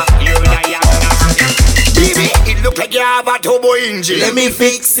shit. Baby, it look like you have a turbo engine. Let me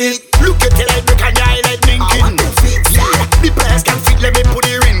fix it. Look at it like the can I like Lincoln. Yeah, the players can fit, let me put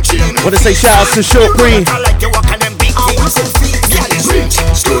the wrench in. Wanna say shout out to Short Bree. I like you walk on them big things. Girl is wrench,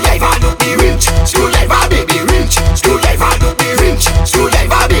 screwdriver, look the wrench. Screwdriver, baby, wrench. Screwdriver, look the wrench.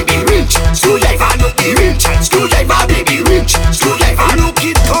 Screwdriver, baby, wrench. Screwdriver, look the wrench. Screwdriver, baby, wrench. Screwdriver, look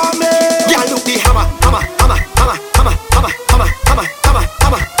it coming. Girl, look the hammer, hammer, hammer, hammer, hammer, hammer, hammer, hammer, hammer,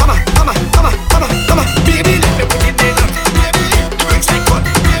 hammer, hammer, hammer, hammer, hammer, hammer. Baby, let me put it in. Baby, the wrench like cut.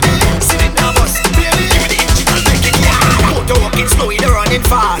 Baby, sit in the bus. Baby, give me the engine and make it. Yeah, motor walking slow, you're running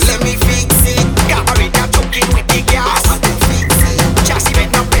fast. Let me fix it. Got a red choking with the gas. Chassis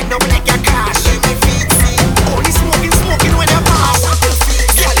bend up like a cash. Let me fix it. Only smoking when I pass.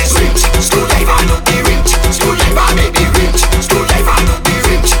 Girl is wrench. Screwdriver, look the wrench. Screwdriver, baby, wrench. Screwdriver, look the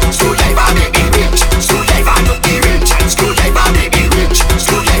wrench. Screwdriver, baby, wrench. Screwdriver, look the wrench. Screwdriver, baby, wrench.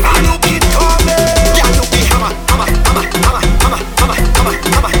 Screwdriver, look it coming. Girl, look the hammer, hammer, hammer, hammer, hammer, hammer, hammer,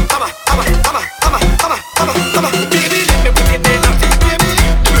 hammer, hammer, hammer, hammer, hammer, hammer, hammer, hammer. Baby, let me put it in. Baby,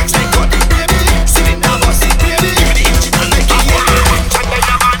 the wrench like cut. Baby, sit in the bus. Baby, give me the engine and make it.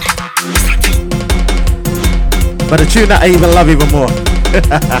 But a tune that I even love even more.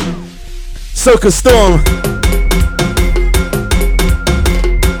 Soca Storm.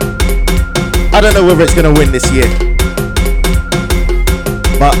 I don't know whether it's gonna win this year,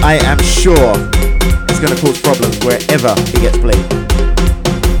 but I am sure it's gonna cause problems wherever it gets played.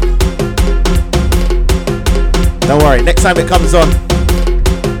 Don't worry, next time it comes on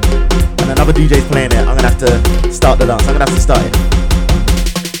and another DJ's playing it, I'm gonna have to start the dance. I'm gonna have to start it.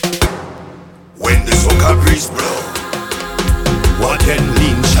 When the soca breeze blow, what then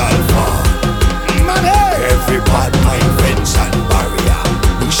lean shall fall. Every bad mind, fence and barrier,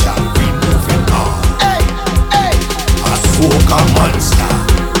 we shall remove it all. A soca monster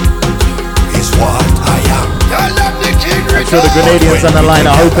is what I am. I'm sure the Grenadians on the line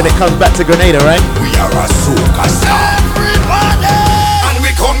are hoping it comes back to Grenada, right? We are a soca star. Everybody! And we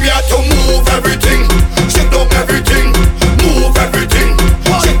come here to move everything, shake down everything, move everything,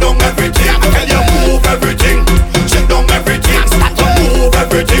 shake down everything. Can you move everything, shake down everything, start to move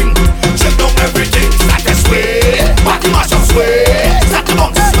everything, shake down everything, start to sway, body mash up sway, start to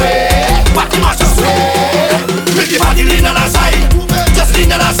bounce sway, body mash up sway. Make the body lean on the side, just lean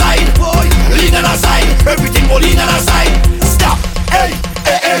on the side, boy, lean on the side, everything will lean on the side. Stop, hey,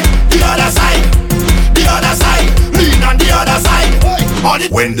 hey, hey, the other side, lean on the other side.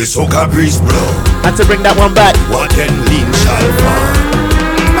 When the soca breeze blow, Had to bring that one back. what then lean shall fall.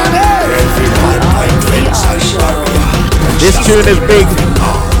 Every man might fence and barrier. This tune is big.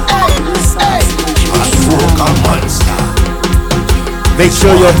 A soca monster. Make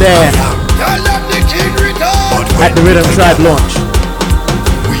sure you're there at the Rhythm Tribe launch.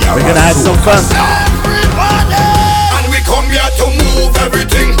 We're gonna have some fun. And we come here to move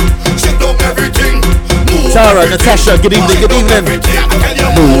everything, shake down everything. Move Tara, everything. Natasha, good evening, good evening.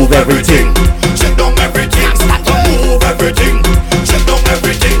 Move everything, shake down everything, start to move everything, shake down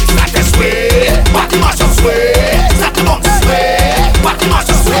everything, start to sway, body mash up sway, start to bounce sway, body mash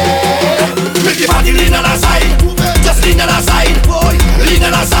up sway. Make the body lean on the side, just lean on the side, boy, lean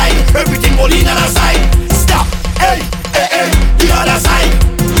on the side, everything will lean on the side. Stop, hey, hey, hey, the other side,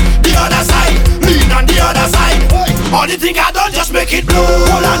 lean on the other side. Only thing I don't just make it blow.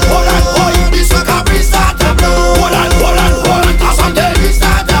 Hold on, boy, this soca breeze start to blow. Hold on, cause someday we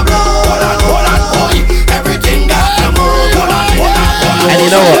start to blow. Hold on, boy, everything got to move. Hold on. And you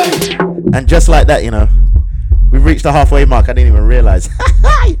know what? And just like that, you know, we've reached the halfway mark. I didn't even realize.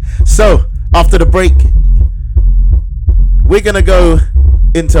 So, after the break, we're going to go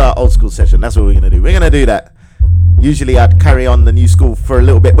into our old school session. That's what we're going to do. We're going to do that. Usually I'd carry on the new school for a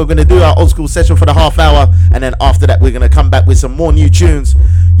little bit. We're going to do our old school session for the half hour. And then after that, we're going to come back with some more new tunes.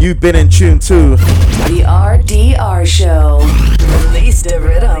 You've been in tune to The RDR Show. Release the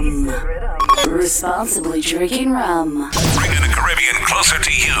rhythm. Responsibly drinking rum. Bringing the Caribbean closer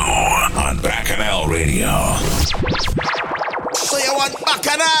to you on Bacchanal Radio. want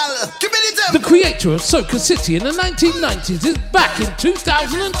bacchanal. Give me The creator of Soca City in the 1990s is back in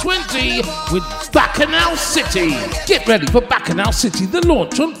 2020 with Bacchanal City. Get ready for Bacchanal City, the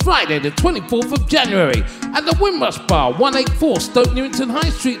launch on Friday the 24th of January at the Windrush Bar, 184 Stoke Newington High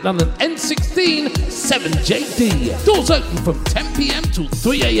Street, London, N16 7JD. Doors open from 10 p.m. till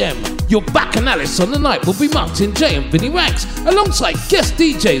 3 a.m. Your Bacchanalists on the night will be Martin J and Vinnie Rags, alongside guest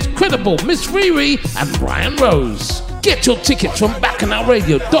DJs Credible, Miss Riri and Brian Rose. Get your tickets from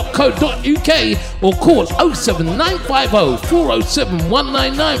bacchanalradio.co.uk or call 07950 407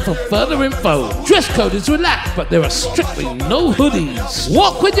 199 for further info. Dress code is relaxed, but there are strictly no hoodies.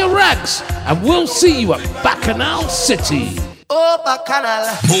 Walk with your rags, and we'll see you at Bacchanal City. Oh, bacchanal.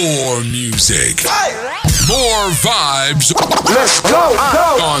 More music. More vibes. Let's go.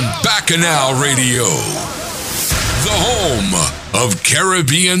 On Bacchanal Radio. The home of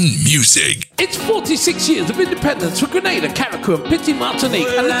Caribbean music. It's 46 years of independence for Grenada, Carriacou and Petit Martinique,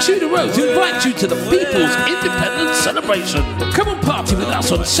 and the Tudor Rose invite you to the People's Independence Celebration. Come and party with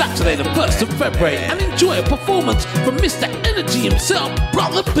us on Saturday the 1st of February and enjoy a performance from Mr. Energy himself,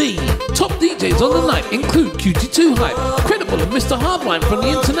 Brother B. Top DJs on the night include QT2 Hype, Credible and Mr. Hardwine from the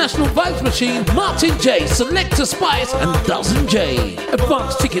International Vibes Machine, Martin J, Selector Spice and Dozen J.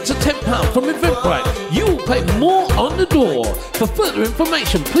 Advance tickets are £10 from Eventbrite. You will pay more on the door. For further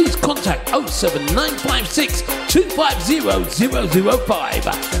information, please contact 07956 250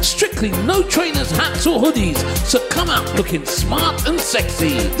 005. Strictly no trainers, hats or hoodies, so come out looking smart and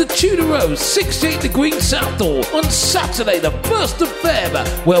sexy. The Tudor Rose, 68 Degrees South Door on Saturday the 1st of Feb,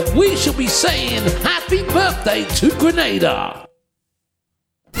 where we shall be saying happy birthday to Grenada.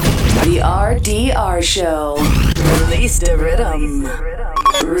 The RDR Show. Release the rhythm.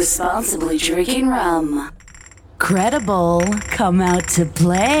 Responsibly drinking rum. Credible, come out to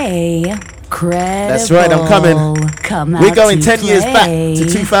play. Credible. That's right, I'm coming. Come We're out going to 10 years back to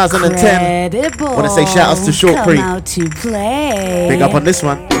 2010. Credible. I want to say shout outs to Short Come Creek. out to play. Big up on this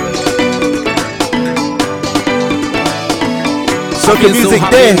one. Soca music so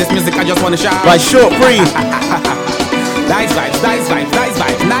there. This music I just want to shout. By Short Creek. Nice vibes, nice vibes, nice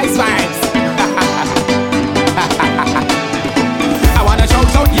vibes, nice vibes. I wanna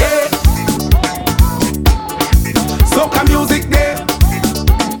shout out, yeah. Soca music there.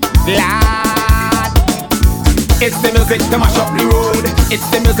 Lad. It's the music to mash up the road. It's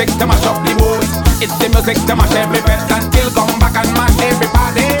the music to mash up the boat. It's the music to mash every best until come back and mash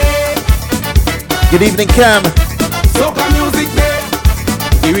everybody. Good evening, Cam. Soca music there.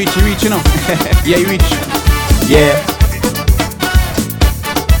 You reach, you know. Yeah, you reach. Yeah.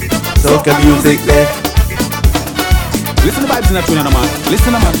 Soca music there. Listen to vibes in the tune, man.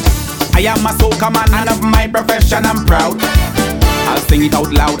 Listen, man. I am a soca man and of my profession I'm proud. I'll sing it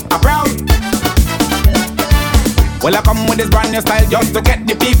out loud. I'm proud. Well, I come with this brand new style just to get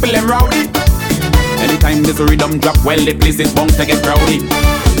the people them rowdy. Anytime this rhythm drop, well, the place is bound to get rowdy.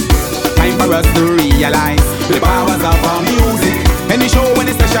 Time for us to realize the powers of our music. Any show,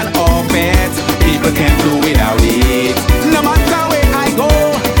 any session of it, people can't do without it. No matter where I go,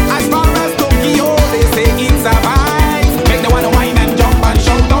 as far as Tokyo, they say it's a vibe. Make the one wine and jump and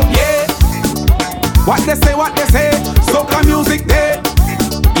shout out, yeah. What they say, soca music there.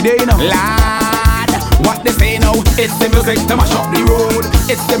 You know, lad. What they say now, it's the music to mash up the road.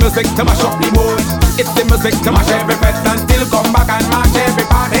 It's the music to mash up the boat. It's the music to mash every fest until come back and mash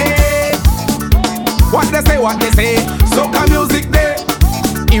everybody. What they say, soca music there.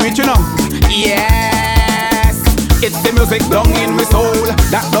 You reach, you know, yes. It's the music down in my soul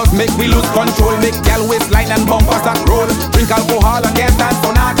that does make we lose control. Make gal waistline and bumpers that roll. Drink alcohol and get dance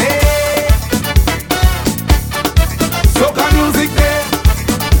on our day. Soca music there.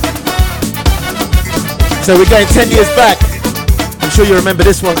 So we're going 10 years back. I'm sure you remember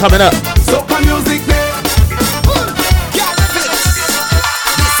this one coming up. Soca music there.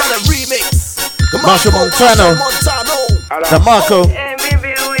 This is a remix. Marshall Montano. The Marco.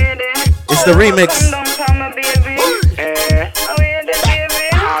 It's the remix.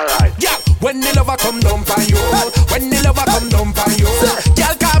 When the lover come down for you, when the lover come down for you,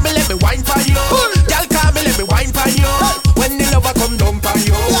 girl call me, let me wine for you. Girl call me, let me wine for you. When the lover come down for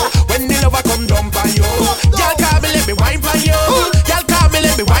you, when the lover come down for you, girl call me, let me wine for you. Girl call me,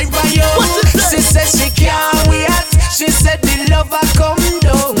 let me wine for you. She said she can't wait. She said the lover come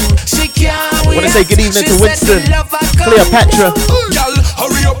down. She can't wait. I want to say good evening to Winston, Cleopatra. Girl,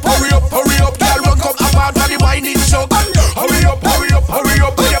 hurry up, hurry up, hurry up. Girl, run come apart for the whining show. Hurry up, hurry up, hurry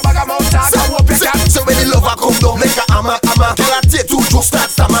up. Put your bag of mouth talk and whoop it. So when the lover come down, make a hammer. Girl, I take two jokes,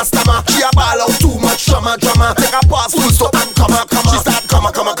 start stammer. She a ball out too much drama. Take a pause, full stop and come. She start come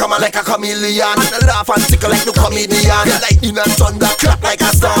like a come chameleon. And I laugh and tickle like the comedian. Lightning and thunder clap like a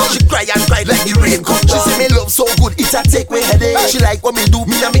storm. She cry and cry like the rain come down. She say me love so good, it a take away headache. She like what me do,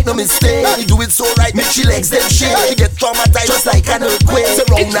 me a make no mistake. Me do it so right, make she legs them shake. She get traumatized just like an earthquake. Say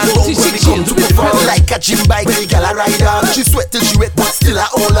round and round when me come to the front. Like a gym bike, when the gal a ride on. She sweat till she wet, but still a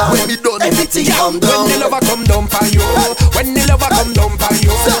hold on. When me done, everything calm down. When the lover come down for you, when the lover come down for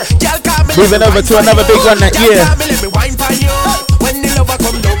you, girl call me. Moving over to another big one that year. Let me wine for you. When the lover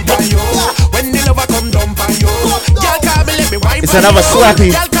come down for you, when the lover come down for you, girl call me, let me wine. It's another slappy.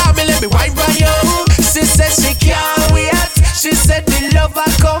 Girl call me, let me wine for you. She said she can't wait. She said the lover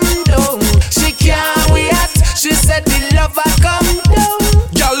come down. She can't wait. She said the lover come down.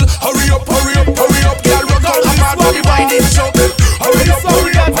 Girl, hurry up, hurry up, hurry up. Girl, rock out the man with the winding show. Hurry up,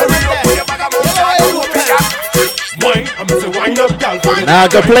 hurry up, hurry up. Put your back up, wine, I'm gonna wind up, girl. Now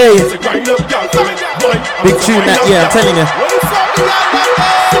go play. Big tune that, yeah, I'm telling you.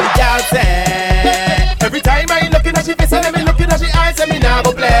 Every time I looking at she face and me looking at she eyes, and me nah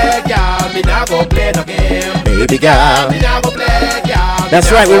go play, girl. Me nah go play no game. Baby girl. Me nah go play, girl.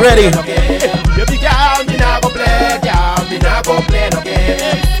 That's right, we're ready. Baby girl, me nah go play, girl. Me nah go play no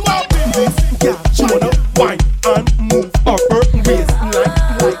game. Girl, she wanna wine and move up her waist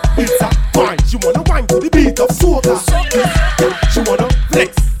like it's a wine. She wanna wine to the beat of soca. She wanna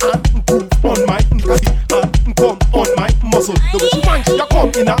flex and groove on my body and come on my muscle. The way she wine, she a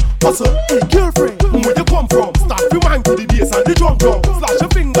come in a hustle. Hey girlfriend, where you come from? Start to wine to the bass and the drum. Slash your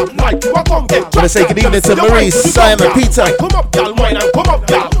finger like you a come. Wanna say good evening to Maurice, Simon, Peter. Come up, girl, wine and come up,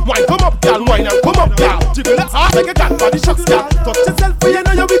 girl. Wine, come up, girl, wine and come up, girl. Jiggle that heart like a cat body shocks, girl. Touch yourself, for you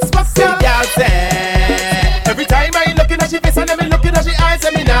know your big spots, girl. Girl say, every time I looking at she face and me looking at she eyes,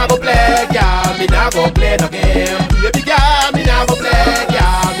 and me nah go play, girl. Me nah go play no game. Baby girl, me nah go play,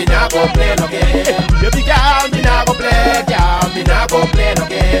 girl. Me nah go play no game. Baby girl, me nah go play, girl. Me nah go play no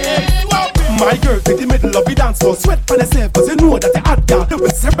game. My girl, take the middle of the dance floor. Sweat for yourself, cause you know that you hot, girl.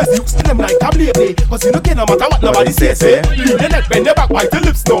 With your best, you still them like a blade. Cause you know no matter what nobody says, eh? Lean your neck, bend your back, bite your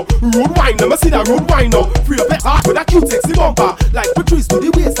lips now. Rude wine, let me see that rude wine now. Free up your heart with a cute sexy bumper. Like Patrice to the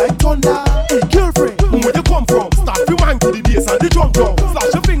waist like thunder. Hey girlfriend, where you come from? Start to wine to the bass and the drum.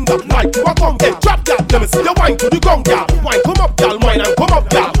 Flash your finger like you a come. Hey, drop that, let me see your wine to the gong, girl. Wine come up, girl, wine and come up,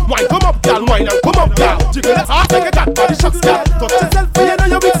 girl. Wine come up, girl, wine and come up, girl. Jiggle that heart like a cat body shocks, girl. Touch yourself, for you know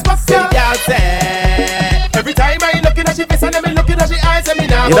your big spots, girl. Every time I looking at she face and me looking at she eyes, and me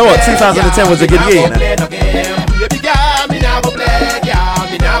now. You know what? 2010 was a good year, you know. Baby girl, me now go play, girl.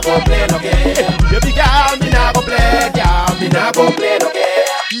 Me now go play no game. Baby girl, me now go play, girl. Me now go play no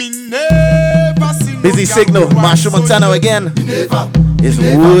game. Me never seen. Busy Signal, Marshall Montano again. It's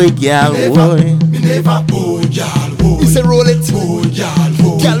wood, girl, wood. Me never, oh, girl, oh. We say roll it, oh, girl,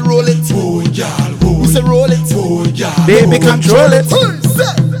 oh. Girl, roll it, oh, girl, oh. We say roll it, oh, girl. Baby, control it.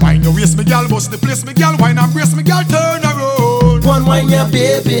 Wine your waist, me gal, bust the place, me gal. Wine and brace, me gal, turn around. One wine, yeah,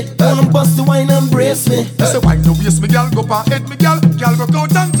 baby. One bust the wine and brace me. Say wine your waist, me gal, go pa head, me gal. Gal, rock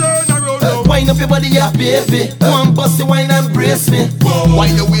out and turn around. Wine up your body, yeah, baby. One bust the wine and brace me.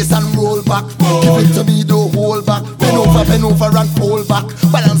 Wine your waist and roll back. Give it to me, don't hold back. Bend over and fall back.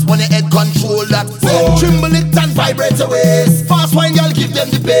 Balance on your head, control that. Tremble it and vibrate your waist. Fast wine, y'all give them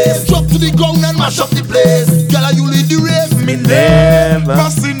the bass. Drop to the ground and mash up the place. Girl, you lead the race. Me never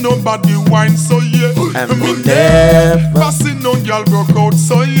see nobody wine so yeah. And me never see no girl broke out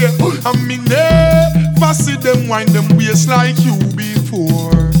so yeah. And me never see them wine them waist like you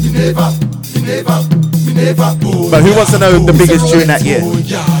before. Me never. But who wants to know the biggest tune that year?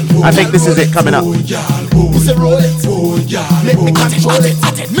 I think this is it coming up. Let me control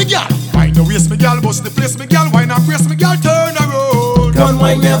it, me gal. Wine the waist, me gal, bust the place, me gal. Wine and brace, me gal, turn around. Come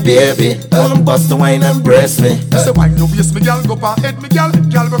wine me, baby. Come bust the wine and brace me. Say wine the waist, me gal, go pa head, me gal.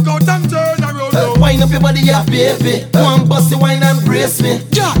 Gal rock out and turn around. Wine up your body, yeah, baby. Come bust the wine and brace me.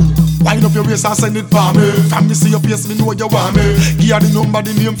 Yeah. Wind up your waist and send it for me. From me see your face, me know you want me. Give her the number,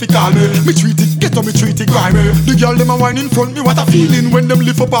 the name fi call me. Me treat it ghetto, me treat it grimy. The girl them a wine in front me, what a feeling. When them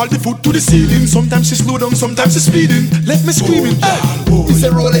lift up all the foot to the ceiling. Sometimes she slow down, sometimes she speeding. Let me scream it. We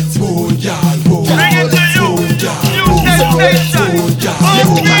say roll it, bring it to you.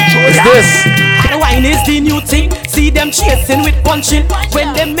 It's this. Wine is the new thing. See them chasing with punching.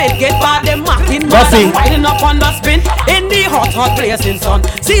 When them men get bad, them marking. Nothing. Winding up on the spin in the hot blazing sun.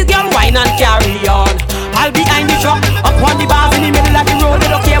 See them wine and carry on. I'll behind the truck, up on the bars in the middle of the road. They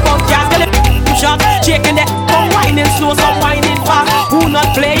don't care about gas, they let shot, shaking that. Some whining slow, some whining fast. Who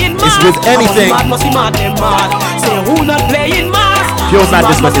not playing mass? It's with anything. Must be mad, them mad. Say who not playing mass? Pure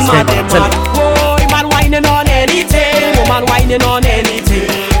madness, but it's came up. Tell it. Boy, man whining on anything. Woman whining on anything.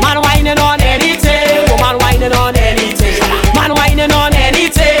 Man whining on anything. Woman whining on anything. Man whining on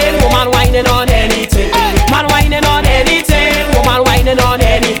anything. Woman whining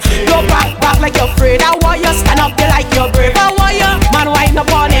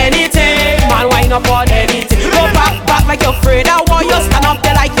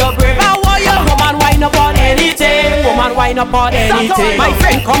wine up on anything. My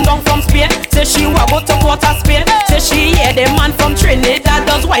friend come down from Spain, say she will go to Port of Spain. Say she hear the man from Trinidad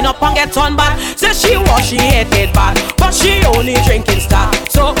does wine up and get on bad. Say she was she hate it bad, but she only drinking star.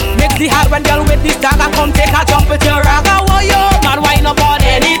 So make the hard one girl with this dagger come take a jump with your ragga. Oh yo, man wine up on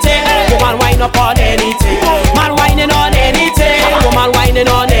anything. Woman wine up on anything. Man whining on anything. Woman whining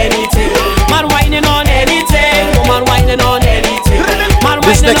on anything. Man whining on anything. Woman whining on anything.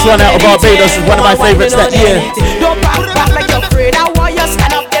 This next one out of Barbados is one of my favorites that year. Don't back like you're afraid. I want you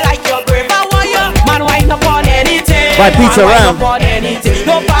stand up there like you're brave. I want you man wine up on anything. By Peter Ram.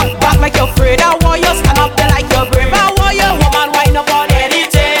 Don't back like you're afraid. I want you stand up there like you're brave. I want you woman wine up on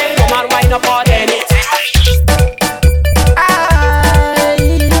anything. Woman wine up on anything.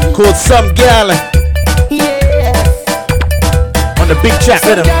 Called Some Gal. On the big chat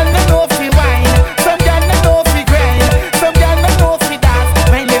rhythm.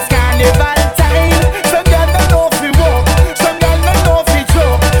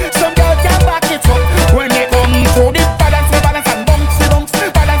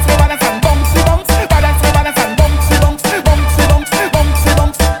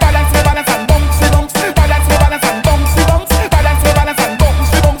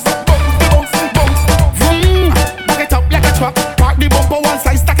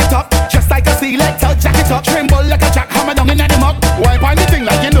 Tremble like a jackhammer down in the mud. Wipe on the thing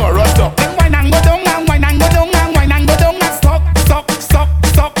like you know rust up. And wine and go down and wine and go down and wine and go down and stop.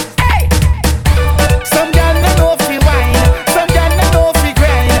 Hey! Some girl no know fi wine, some girl no know fi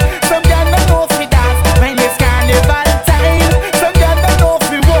grind, some girl no know fi dance. When it's carnival time, some girl no know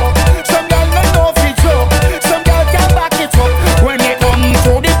fi walk, some girl no know fi choke, some girl can back it up. When they come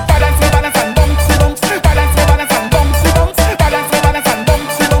through the balance and bouncy bounce, balance and bouncy bounce, balance and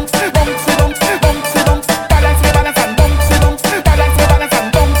bouncy bounce, bouncy bounce, bouncy bounce.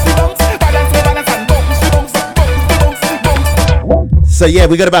 So yeah,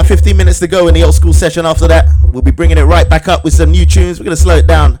 we got about 15 minutes to go in the old school session. After that, we'll be bringing it right back up with some new tunes. We're going to slow it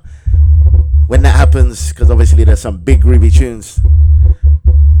down when that happens, because obviously there's some big groovy tunes,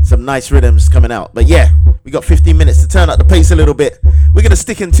 some nice rhythms coming out. But yeah, we got 15 minutes to turn up the pace a little bit. We're going to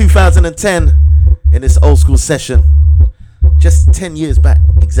stick in 2010 in this old school session, just 10 years back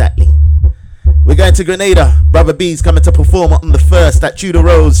exactly. We're going to Grenada. Brother B's coming to perform on the 1st at Tudor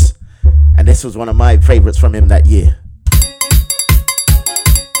Rose, and this was one of my favorites from him that year.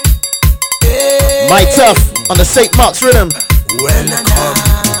 My Tough on the St. Mark's rhythm. Welcome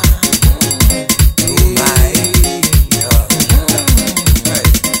to my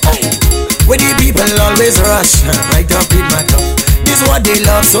where the people always rush right up in my cup. This is what they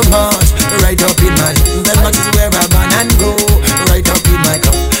love so much. Right up in my that much is where I burn and go. Right up in my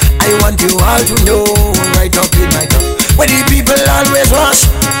cup. I want you all to know. Right up in my cup. Where the people always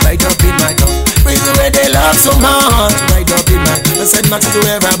rush right up in my cup. This is where they love so much. Right up in my cup. I said much is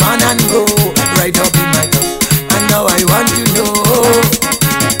where I burn and go. Right up in my cup. And now I want to know.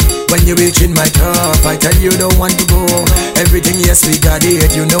 When you reach in my top, I tell you don't want to go. Everything, yes, we got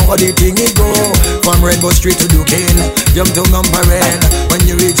it. You know how the thing it go. From Rainbow Street to Duquesne, jump to Mumparel. When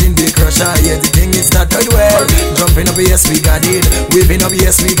you reach in the crusher, yeah, the thing is started well. Jumping up, yes, we got it. Whipping up,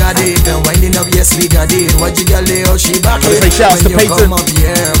 yes, we got it. And winding up, yes, we got it. What you got lay out, she back it. When you come up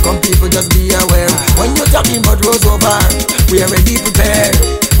here, come people just be aware. When you're talking about Rose over, we are ready prepared.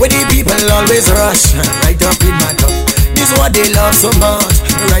 Where the people always rush, right up in my cup. This is what they love so much.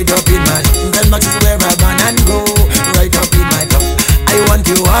 Right up in my cup. That much is where I burn and go. Right up in my cup. I want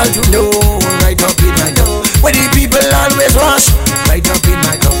you all to know. Right up in my cup. Where the people always rush. Right up in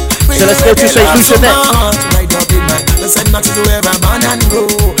my cup. So let's go to St. Lucia next. Right up in my cup. That much is where I burn and go.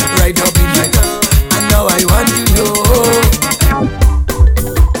 Right up in my cup. And now I want you to know.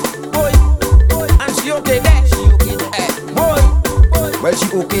 Boy, and she okay there. She okay there. Boy, well she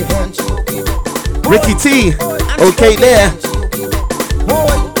okay there. She okay there. Ricky T, okay there.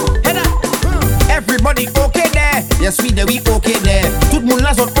 Everybody okay there. Yes, we there, we okay there. Tout moun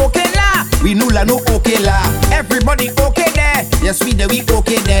la zone okay là. We nous la nous okay là. Everybody okay there. Yes, we there, we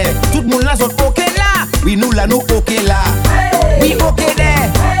okay there. Tout moun la zone okay là. We nous la nous okay là. We okay there.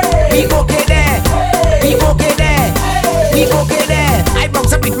 We okay there. We okay there. We okay there. I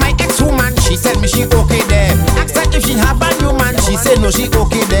box up with my ex-woman. She said me she okay there. Asked her if she have a new man. She said no, she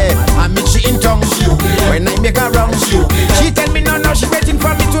okay there. I meet she in tongue. When I make her wrong, she tell me no, now she waiting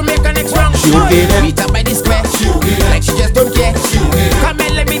for me to make her next wrong. She okay there. Meet her by the square. Like she just don't care. Come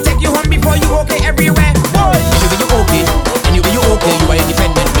and let me take you home before you okay everywhere. Anyway you okay. Anyway you okay. You are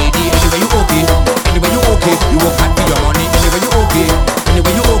independent lady. Anyway you okay. Anyway you okay. You work hard for your money. Anyway you okay.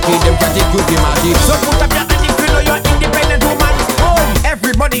 Anyway you okay. Them can't take you to market. So put up your hand if you know you're independent woman.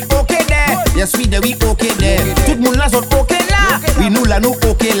 Everybody okay there. Yes, we there, we okay there. Tout le monde là, sont okay là. We nous là, nous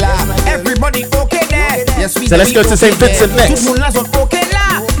okay là. Everybody okay there. Yes, we So let's go to St. Vincent next. Tout le monde là, sont okay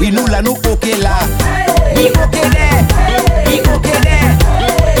là. We nous là, nous okay là. We okay there. We okay there.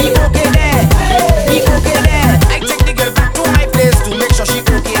 We okay there. We okay there. I take the girl back to my place to make sure she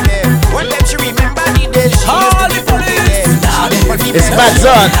okay there. One time she remember the day she used to be okay there. It's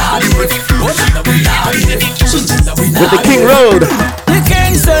Madzon with the King Road. The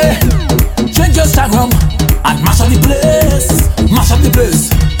King say, change your Instagram and mash up the place, mash up the place.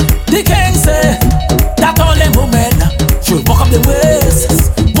 The King say, that all them women should walk up the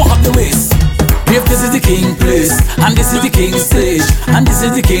waist, walk up the waist. If this is the King place, and this is the King stage, and this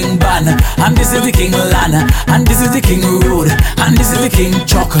is the King band, and this is the King land, and this is the King road, and this is the King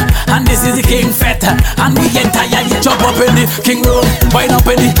truck, and this is the King fete, and we entire jump up in the King road, wind up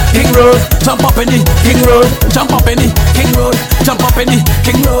in the King road, jump up in the King road, jump up in the King road, jump up in the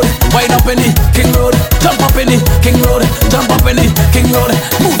King road, wind up in the King road, jump up in the King road, jump up in the King road.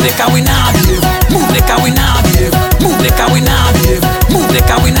 Move like how we now behave, move like how we now behave, move like how we now behave, move like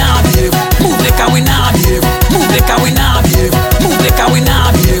how we now behave, move like how we now behave, move like how we now behave, move like how we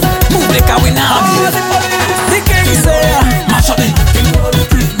now behave, move like how we now behave. The King say, mash up the King road,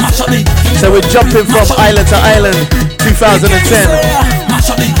 mash up the. So we're jumping from island to island, 2010.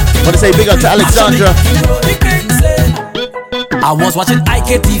 Want to say big up to Alexandra. I was watching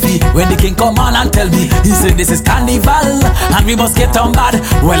IKTV when the King come on and tell me. He said this is carnival and we must get on bad.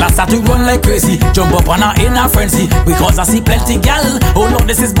 Well, I start to run like crazy, jump up on her in a frenzy because I see plenty gal. Oh no,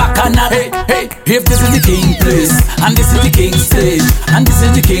 this is bacchanal. Hey, hey, if this is the King place and this is the King stage and this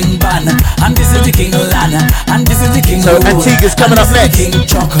is the King band and this is the King land and this is the King so road, Antigua's coming up next. King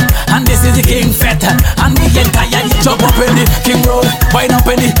truck and this is the King fete and we entire jump up in the King road, wind up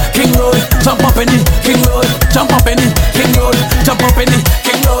in the King road, jump up in the King road, jump up in the King road. Jump up in the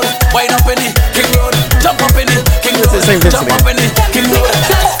King road, wind up in the King road, jump up in the King road, jump up in the King road.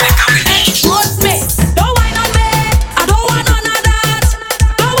 Trust me, don't whine on me. I don't want none of that.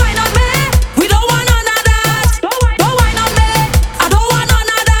 Don't whine on me. We don't want none of that. Don't whine on me. I don't want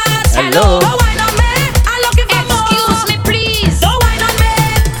none of that. Hello. Don't whine on me. I'm looking for more. Excuse me, please. Don't whine on me.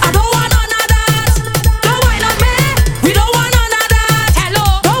 I don't want none of that. Don't whine on me. We don't want none of that.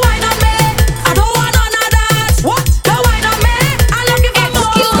 Hello. Don't whine on me. I don't want none of that. What? Don't whine on me. I'm looking for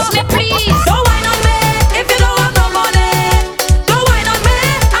more. Excuse me, please. Don't whine on me if you don't have no money. Don't whine on me.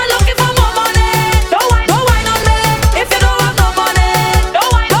 I'm looking for more money. Don't whine on me if you don't have no money.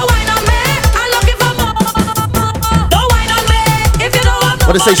 Don't whine on me. I'm looking for more. Don't whine on me if you don't have no money.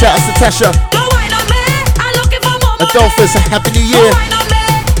 Want to say shout out to Tasha. Don't whine on me. I'm looking for more money. Adolphus, a happy new year. Don't whine on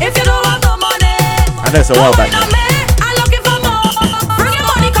me if you don't have no money. I know it's a while back now. I'm looking for more. Bring your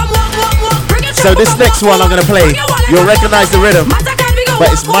money, come walk. Bring your So this next one I'm gonna play, you'll recognize the rhythm,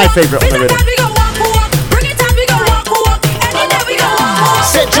 but it's my favorite on the rhythm.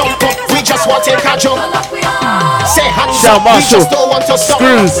 Say jump up, we just want to take a jump. Say hands Shell up, we Marshall, just don't want to stop.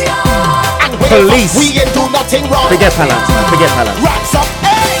 Screws, And wave Police. up, we ain't do nothing wrong. Forget Palant, forget Palant. Rats up,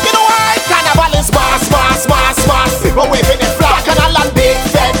 hey, you know why? Carnival is mass. People waving their flag and a land big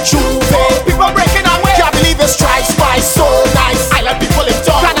fed Juve. People breaking away, can't believe it's Spice, so nice. Island people in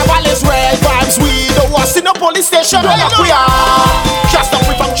town. Carnival is real vibes, we don't want in the police station. Don't lock we are. Can't stop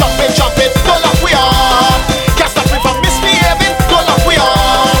we from jumping. Don't lock we are. Can't stop we from misbehaving. Don't lock we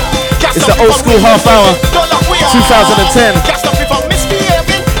are. Can't It's stop the we old from school half hour, Don't lock we are. 2010. Can't stop we from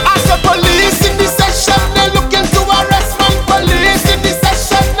misbehaving. As the police in the session, they're looking to arrest man. Police in the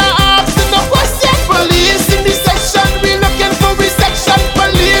session, now asking no question. Police in the session, we looking for resection.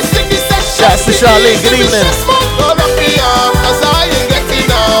 Police in the session. Shouts to Charlene, good evening. Don't lock me up, 'cause I ain't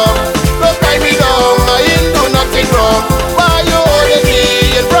getting up. Don't tie me down, I ain't do nothing wrong. Why you holding me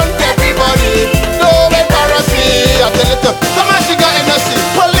in front of everybody? Don't embarrass me. I tell it to come on, she got energy.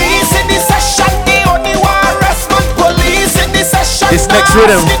 Police in the session, the only one arrest man. Police in the session. This next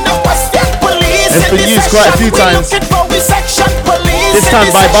rhythm has been used quite a few times. This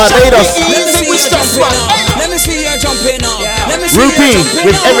time by Barbados. Let me see you jumping up. Rupee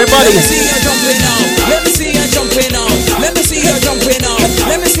with everybody. Let me see you jumping up. Let me see you jumping up. Let me see you jumping up.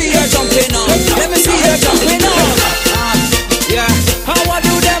 Let me see you jumping up. Let me see you jumping up. Yeah. How I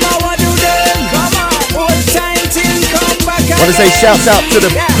do them? Come on. Old time thing come back. Want to say shouts out to the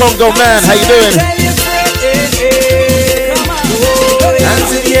Congo man. How you doing?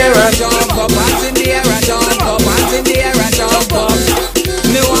 Hands in the air and jump up. Hands in the air and jump up. Hands in the air and jump up.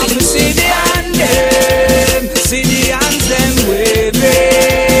 Me want to see the hand them. See the hands them waving.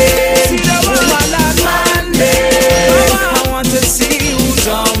 See the woman and man them. I want to see you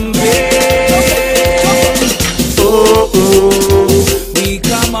jumping. Oh, we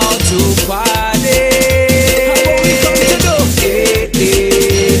come out to party.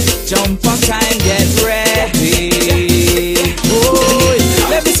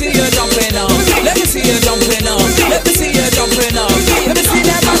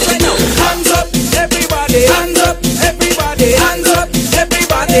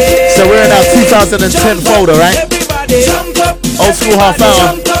 2010 folder, right? Old school half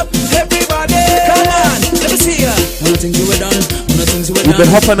hour. We've been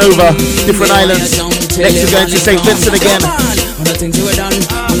hopping over different islands. Next we're going to St. Vincent again.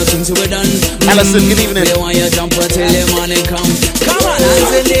 Alison, good evening. Come on, hands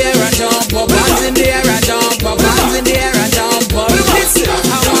in the air and jump up, hands in the air and jump up, hands in the air and jump up. Listen,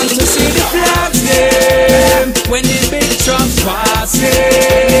 I want to see the flags name when the big truck passing.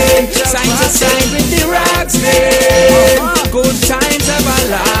 Side to side with the rocks name. Good times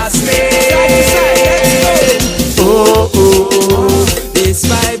everlasting. Oh, oh, oh, this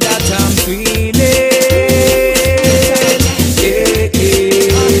vibe that I'm feeling. Yeah, yeah,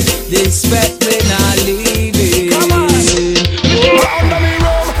 this sweat when I leave it. Come on.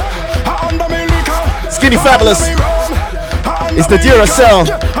 Skinny Fabulous. It's the Duracell.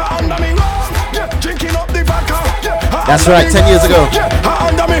 That's right, 10 years ago.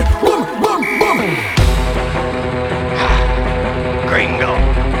 Gringo,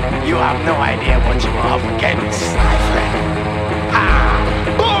 you have no idea what you are up against, my friend.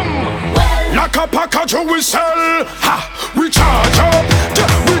 Boom! Like a package we sell, we charge up,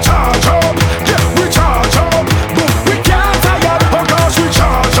 we charge up, we charge up. We can't tire, of course we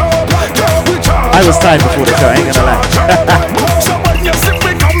charge up, we charge up. I was tired before the show, I ain't gonna lie. So when you see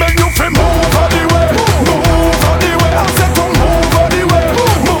me coming, you feel move all the way, move all the way. I said to move all the way,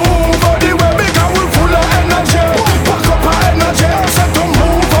 move all the way. Because we full of energy, pack up our energy. I said to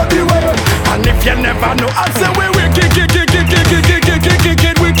move all the way. And if you never know, I say we wicked,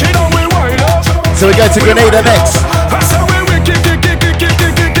 wicked, and we wild up. So we go to Grenada next. I say we wicked, wicked,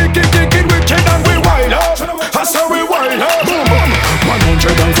 and we wild up. I say we wild up.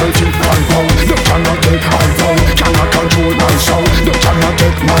 135 pounds, you cannot take my phone, cannot control my soul, you cannot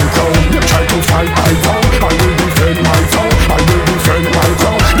take my crown. You try to fight my phone, I will defend my phone, I will defend my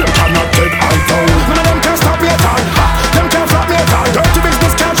crown. You cannot take my phone. None of them can stop me at all, them can't stop me at all. Dirty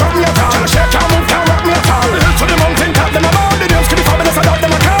business can't stop me at all. Can't shake, can't move, can't rock me at all. To the mountain top, them about the names, skinny fabulous, I got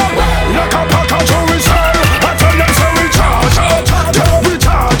them a call. Like a package we sell, I tell them so we charge up, we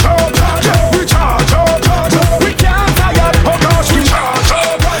charge up, we charge up. We can't tire, of course we charge up.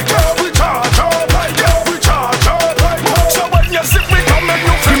 So when you see me coming,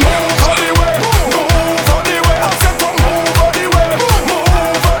 you feel move all the way, move all the way. I said to move all the way,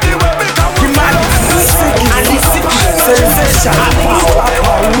 move all the way. Because we mad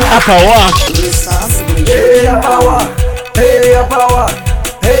Hey, power, hey, power,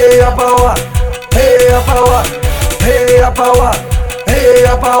 hey, power, hey, power, hey, power, hey,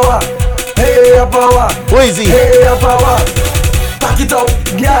 power, hey, power. Boise. Hey, power. Back it up,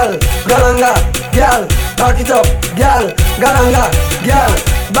 girl, galanga, girl. Back it up, girl, galanga, girl.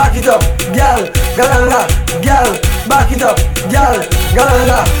 Back it up, girl, galanga, girl. Back it up, girl,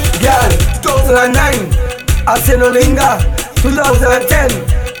 galanga, girl. 2009, I say no linger. 2010,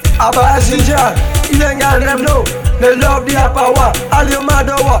 I buy a ginger. Even girl them know they love the power. All you mad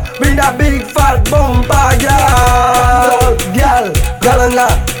over, bring that big fat bumper, girl. Girl, galanga,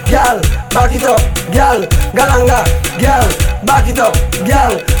 girl. Back it up, girl, galanga, girl. Back it up,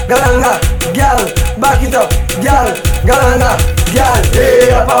 girl, galanga, girl. Back it up, girl, galanga, girl.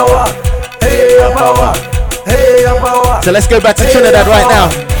 Hey, power, hey, power, hey, power. So let's go back to Trinidad right now.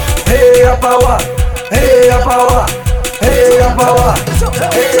 Hey, power, hey, power, hey, power,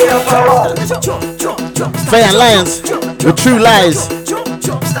 hey, power. Faye and Lions with True Lies.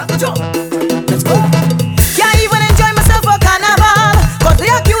 Can't even enjoy myself for carnival, cause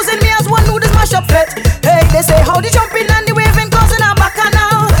they accusing me as one who does mash up it. Hey, they say how the jumping and the waving causing a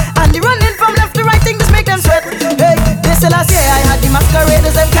bacchanal, and the running from left to right thing just make them sweat. Hey, they say last year I had the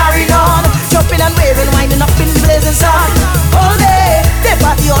masqueraders them carrying on, jumping and waving, winding up in the blazing sun. All day, they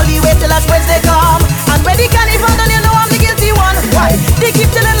party all the way till last Wednesday come, and when the carnival done, you know I'm the guilty one. Why? They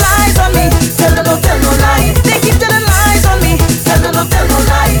keep telling lies on me, tell them don't tell no lie. They keep telling lies on me, tell them don't tell no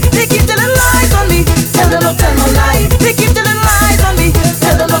lie. They keep telling lies on me, tell them don't tell no lie. They keep telling lies on me,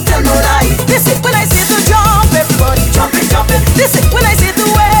 tell them don't tell no lie. This is when I say to jump, everybody jumping, jumping. This is when I say to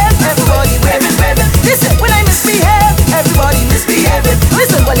wave, everybody waving, waving. This is when I misbehave, everybody misbehaving.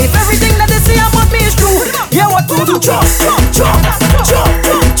 Listen, well if everything that they say about me is true, yeah, what to do? Jump, jump, jump, jump,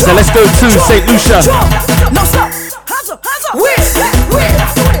 jump. So let's go to St. Lucia. No stop. Hands up, hands up. Wait.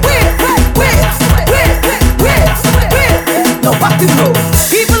 No back to go.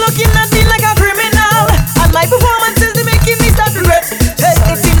 People looking at me like a criminal, and my performances they making me start to regret. Hey,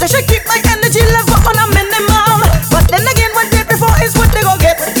 it seems I should keep my energy level on a minimum, but then again what they before is what they gon'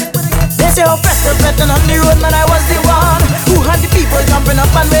 get. They say how festive on the road, man I was the one who had the people jumping up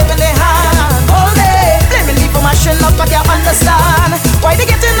and waving their hand all day, blaming me for mashing up. I can't understand why they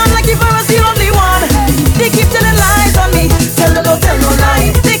getting on like if I was the only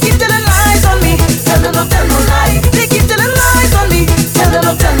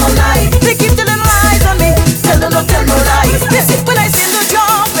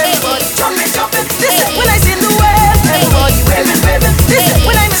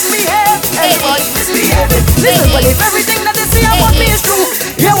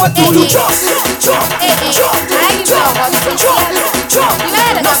Yeah, what to do? Jump.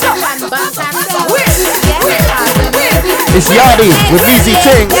 It's Yardi with Easy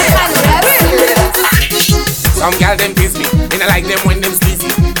Ting. Some gal them tease me, and I like them when them sleazy.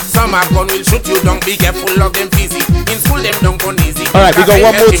 Some have gun will shoot you down, be careful of them fizzy. In school them don't go easy. Alright, we got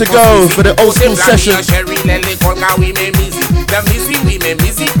one more to go for the old school session. The missy we me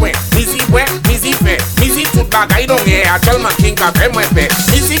missy when missy fair missy tooth bag I don't hear I tell my king of them with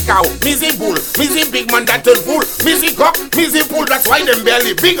missy cow missy bull missy big man that turn fool missy cock missy bull that's why them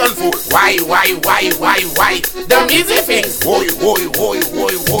belly big and full why the missy things why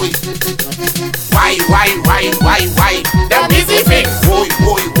the missy things why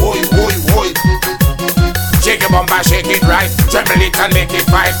shake your bumper, shake it right. Tremble it and make it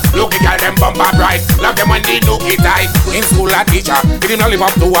fight. Look at them bumper bright. Love them when they look it tight. In school a teacher, he did not live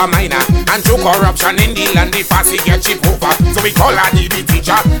up to a minor. And through corruption in the land, the fast he get shit over. So we call her the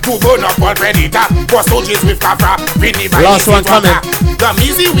teacher. To burn up all predator. For soldiers with Capra. Last one coming. The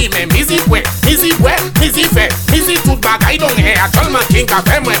missy women, missy wet, missy fair, missy tooth bag, I don't hear. I tell my king of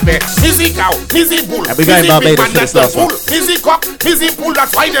them with missy cow, missy bull. And we got Barbados for this last one. Missy cock, missy bull,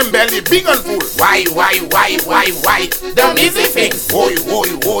 that's why them belly big and full. Why? The missy things.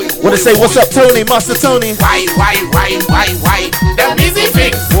 Wanna say what's up, Tony, Master Tony? Why? The missy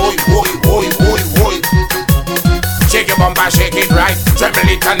things. Shake your bumper, shake it right. Tremble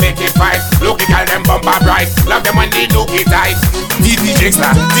it and make it fight. Look at them bumper bright. Love them when they look it tight. DJ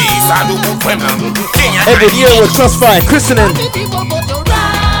Extra, these are the good women. Every year with Crossfire, christening.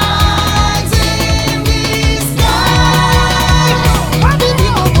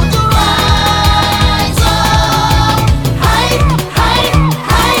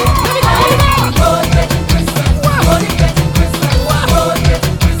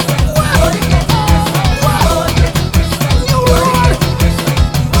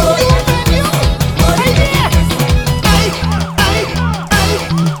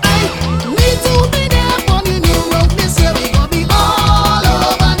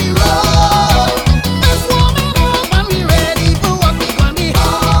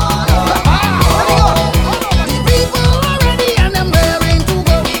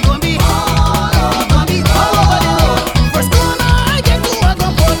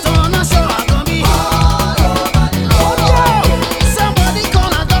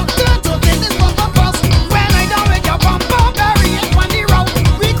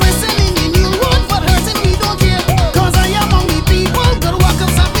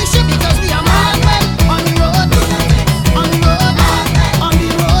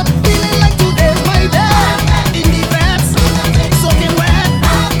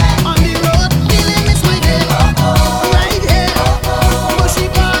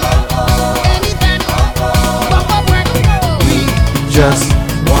 Just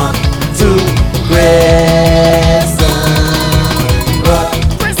want to rest.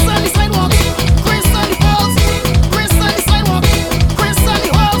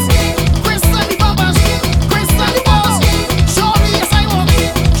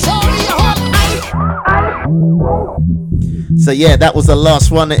 So yeah, that was the last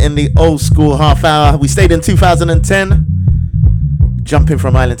one in the old school half hour. We stayed in 2010, jumping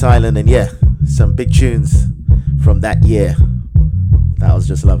from island to island, and yeah, some big tunes from that year that I was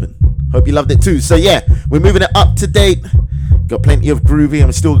just loving. Hope you loved it too. So yeah, we're moving it up to date. Got plenty of groovy, and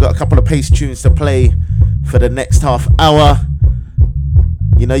we still got a couple of pace tunes to play for the next half hour.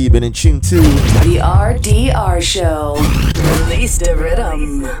 You know you've been in tune to the RDR Show. Release the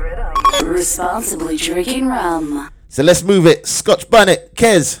rhythm. Responsibly drinking rum. So let's move it. Scotch Bonnet,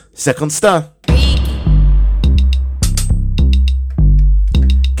 Kez, Second Star.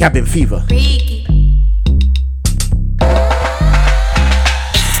 Cabin Fever.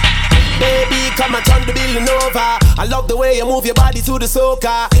 Come and turn the building over. I love the way you move your body to the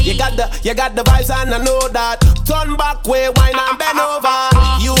soca. You got the vibes and I know that. Turn back way, wine and bend over.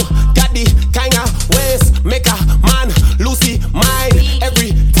 You got the kind of ways make a man lose his mind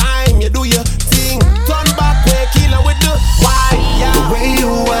every time you do your thing. Turn back way, killer with the wine. Yeah. The way you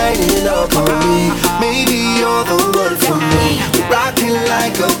winding up on me, maybe you're the one for me. You're rocking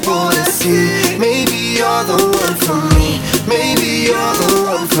like a policy. Maybe you're the one for me. Maybe you're the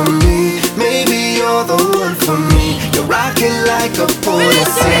one for me. Maybe you're the one for me. You're rocking like a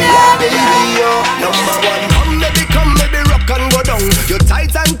policy. Baby, you're number one. Come, baby, rock and go down. You're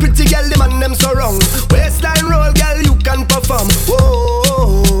tight and pretty, girl, the man them so wrong. Waistline roll, girl, you can perform.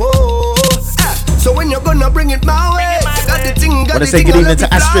 Whoa. So when you're gonna bring it my way, you got the thing, got Wanna say good evening to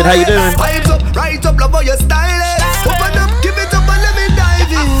Astrid, how you doing? Vibes up, right up, love how you style it. Open up, give it up and let me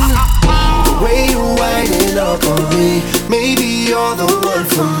dive in. way you winding up on me. Maybe you're the one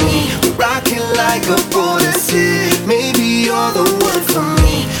for me. We're rocking like a Odyssey. Maybe you're the one for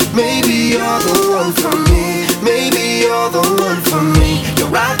me. Maybe you're the one for me. Maybe you're the one for me. You're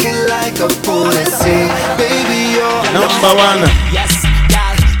rocking like a Odyssey. Baby, you're number one. Yes,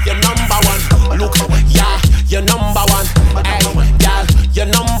 girl, you're number one. Look, yeah, you're number one. Hey, girl, you're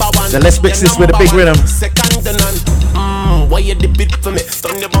number one. So let's mix this with a big rhythm. Second to none. Why you dip it for me?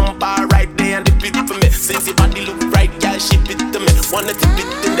 Turn your bumper right there and dip it for me. Since your body look right, girl, ship it to me. Wanna tip it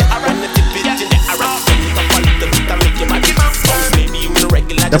in the air, wanna tip it in the air.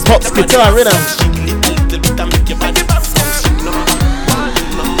 The Pops guitar rhythm.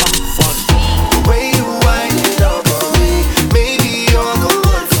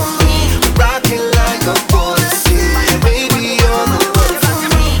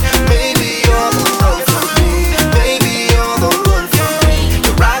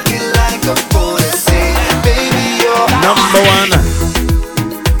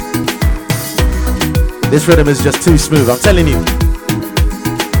 This rhythm is just too smooth, I'm telling you.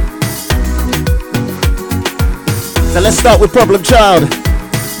 So let's start with Problem Child.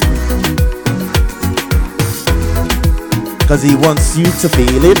 Cause he wants you to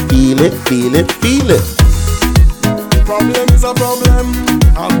feel it, feel it, feel it, feel it. Problem is a problem,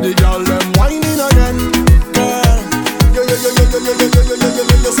 and the girl them whining again. Girl, you're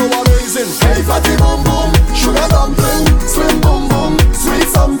so amazing. Hey fatty boom boom, sugar dumpling, sweet boom boom, sweet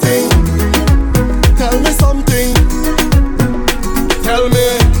something. Tell me something. Tell me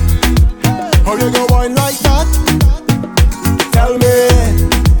how you go wine like that. Tell me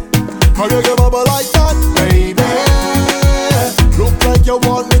how you go bubble like that, baby. Look like you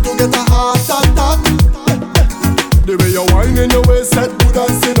want me to get a heart attack. The way you wine in your waist set good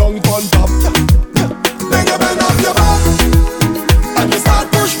and sit down on top. Then you bend up your back and you start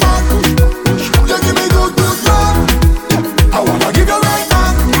push back. You give me good love. I wanna give you right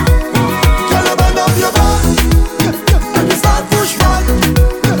back. Girl, you bend up your back and you start push back.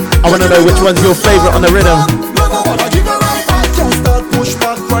 I wanna know which one's your favorite on the rhythm. I wanna give you right back. Just start push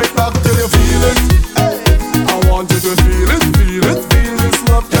back right back till you feel it. I want you to feel it, feel it, feel this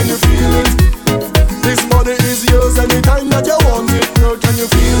love. Can you feel it? This money is yours anytime that you want it, girl. Can you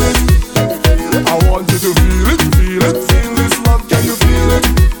feel it? I want you to feel it, feel it, feel this love. Can you feel it?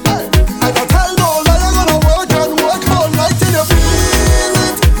 And I tell no lie, I'm gonna work and work all night till you feel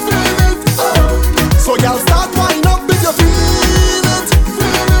it, feel it. So y'all start wind up if you feel it,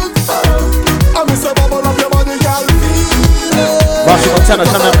 feel it. I miss a bubble of your body, y'all feel it. Marshall Montana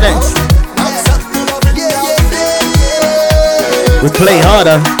coming up next. We play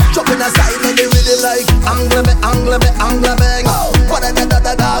harder. Dropping a style and they really like angle me, angle me, angle bang. What a da da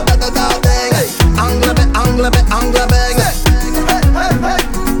da da da da da bang. Angle me, angle me, angle bang.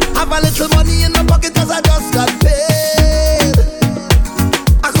 Have a little money in my pocket 'cause I just got paid.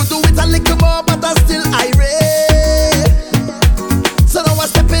 I could do it a little more, but I'm still irate. So now I'm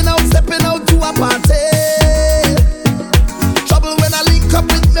stepping out to a party. Trouble when I link up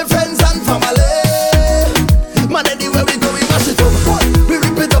with my friends and family. Man, anywhere we go, we mash it up. We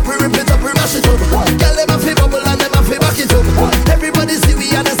rip it up, we mash it up. Girl, them a fi bubble and them a fi back it up. Everybody see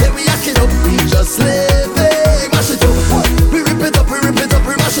we and they say we act it up. We just living, mash it up. We rip it up, we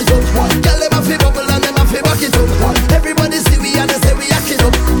mash it up. Girl, them a fi bubble and them a fi back it up. Everybody see we and they say we act it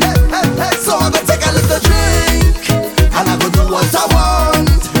up. So I go take a little drink and I go do what I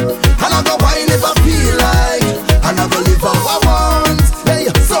want. And I go wine if I feel like. And I go live how I want.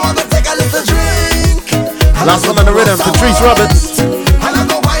 Hey, so I go take a little drink. Last one on the rhythm, Patrice Roberts. And I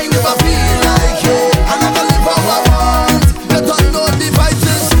go wine if I feel like it. And I go live how I want. You don't know the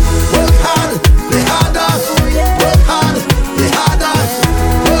vices. Work hard, play harder. Work hard, play harder.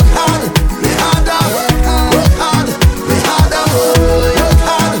 Work hard, play harder. Work hard, play harder. Work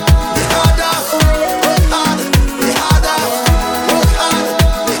hard, play harder. Work hard, play harder. Work hard,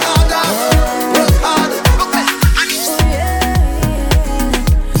 play harder. Work hard.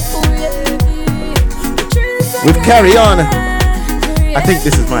 With Carry On. I think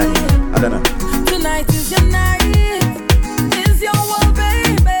this is mine. I don't know. Tonight is your night, is your world,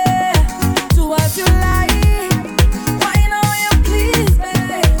 baby. Do as you like, wine all you please,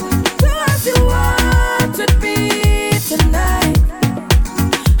 baby. Do as you want with me tonight.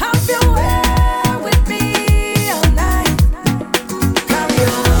 Have your way with me all night. Carry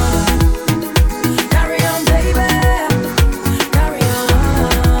on, baby. Carry on, baby. Carry on.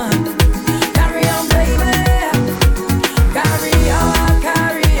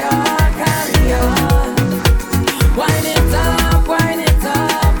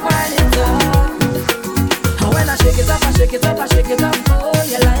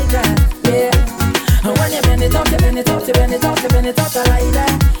 it out like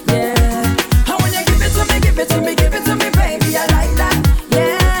that, yeah. And when you give it to me, give it to me, give it to me, baby, I like that,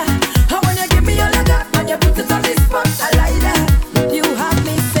 yeah. And when you give me all of that, and you put it on the spot, I like that. You have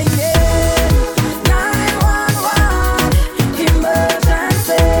me singing 911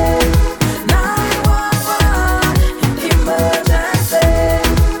 emergency, 911 emergency.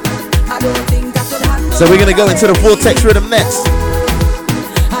 I don't think I could handle. So we're gonna go into the Vortex rhythm next.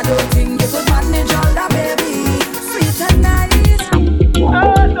 I don't think you could manage all that, baby. Sweet and nice.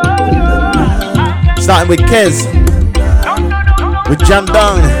 Starting with Kez, with Jam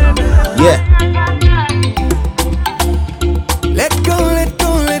Dong, yeah. Let go, let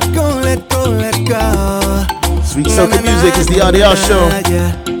go, let go, let go, let go. Sweet soca music is the RDR show.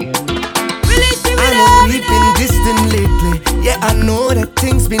 I know we've been distant lately. Yeah, I know that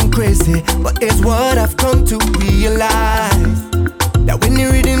things been crazy, but it's what I've come to realize. That when the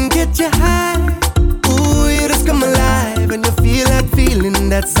rhythm get you high, ooh, you just come alive, and you feel that feeling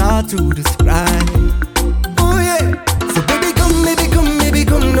that's hard to describe. Oh yeah, so baby come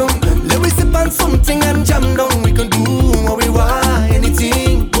now. Let me sip on something and jam down. We can do what we want,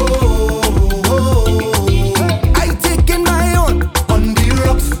 anything. I taking my own on the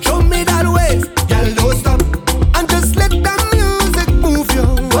rocks. Show me that ways, girl, don't stop, and just let the music move you.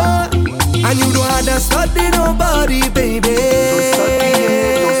 And you don't have to study nobody, baby.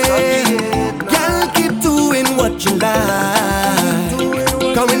 Girl, keep doing what you like.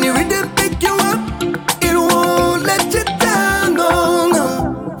 Come when you rhythm pick you up, it won't let you down. No,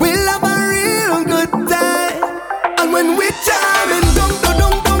 no, we'll have a real good time. And when we jamming, dum dum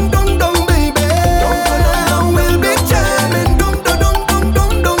dum dum dum, baby, we'll be jamming, dum dum dum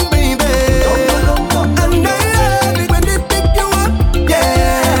dum dum, baby. And I love it when they pick you up,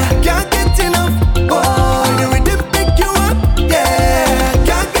 yeah, can't get enough. Oh, when the rhythm pick you up, yeah,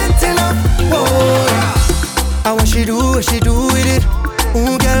 can't get enough. Oh, I want she do with it.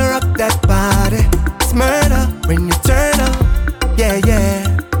 Ooh, girl, rock that body. It's murder when you turn up, yeah, yeah.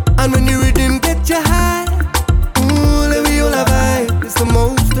 And when the rhythm get you high, ooh, let me all vibe. It's the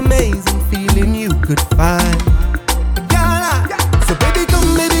most amazing feeling you could find. So baby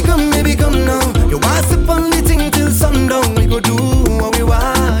come now. You want to on the thing till sundown. We go do what we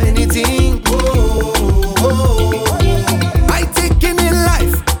want, anything. I taking in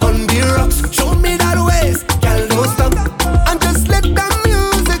life on the rocks. Show me that ways, girl, don't stop, and just let the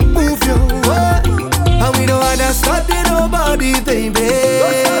music move you. And we don't wanna study nobody, baby.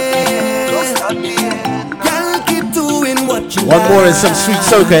 Girl, keep doing what you One more and some sweet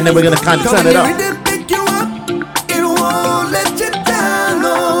soca, and then we're gonna kind of turn it up. it won't let you down.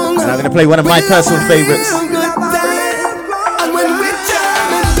 No, no. And I'm gonna play one of my personal favorites. And when we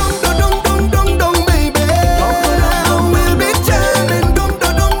jamming, dum dum dum dum dum, baby, we'll be jamming, dum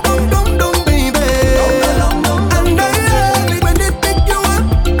dum dum dum dum, baby. And I love it when they pick you up,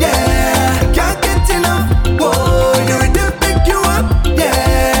 yeah, can't get enough. Boy, the rhythm pick you up,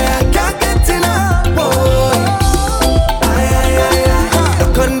 yeah, can't get enough. Boy,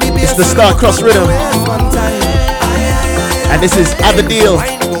 It's the Star-Crossed rhythm, and this is Abadil,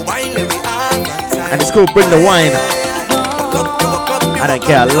 and it's called Bring the Wine. I don't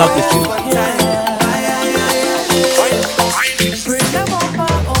care, I love this tune. Bring them over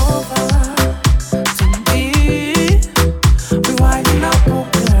to me. We winding up, oh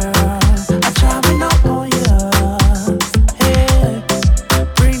girl. I'm jamming up on you. Hey,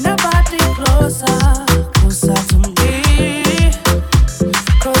 bring the body closer to me.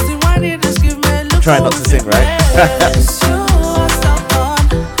 'Cause the winding just give me look. Try not to sing, right? It's you I stop on.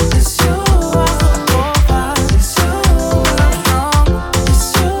 It's you I hook over. It's you I'm strong. It's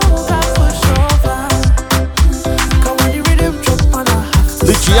you I push over. 'Cause when the rhythm drop on, I have to.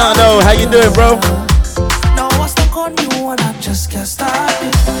 Luciano, how you doing, bro? Now I stuck on you and I just can't stop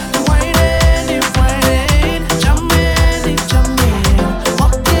it. The whining, jamming,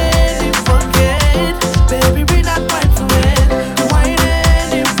 walking, forget. Baby, bring that wine for it. The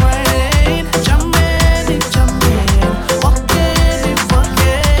whining, jamming, walking,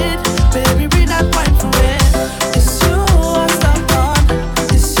 forget. Baby, bring that wine for it. It's you I stop on.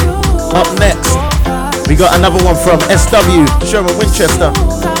 It's you. Up next, we got another one from SW, Sherman Winchester.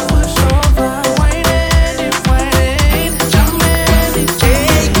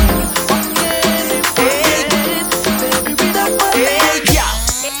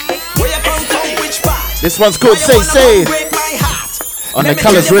 This one's called Say on the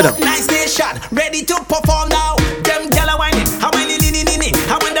Colors rhythm. Nice nation, ready to perform now. Them gyal a whining, I whining,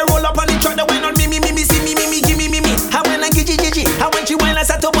 I when they roll up on the truck, they whine on me, see me, give me. I when I gigi, I when she whine, I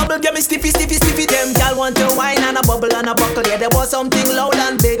start to bubble, get me stiffy. Them gyal want to whine and a bubble and a buckle, yeah, there was something loud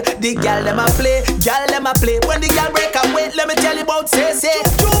and big. The gal them a play, gal them a play. When the gal break away, let me tell you about say.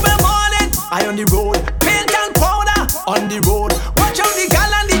 Tuesday morning, I on the road, paint and powder on the road. Watch out the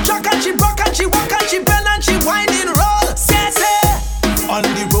gal and the truck and she rock and she walk and she bend and she whining roll. Say on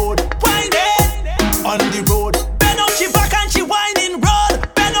the road, whining on the road. Bend out she back and she whining roll.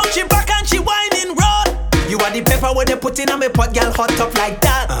 Bend out she back and she whining roll. You are the pepper where they put in on me pot, gal hot up like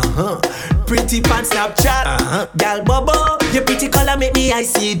that. Pretty pan Snapchat, gal bubble. Your pretty color make me I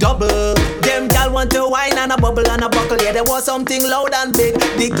see double. Them gal want to wine and a bubble and a buckle. Yeah, there was something loud and big.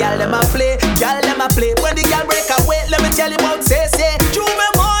 The gal them a play, gal them a play. When the gal break away, let me tell you about say.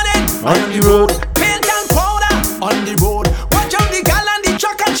 Tuesday morning on the road, paint and powder on the road. Watch out the gal and the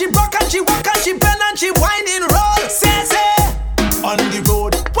truck and she rock and she walk and she bend and she whining roll. Say on the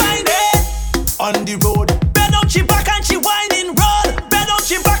road, whining on the road. Bend out she back and she whining roll. Bend out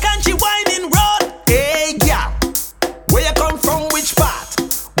she back and she whining roll. Hey gal, where you come from? Which part?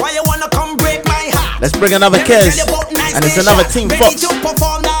 Why you wanna come break my heart? Let's bring another Kez, and it's another Team Fox. To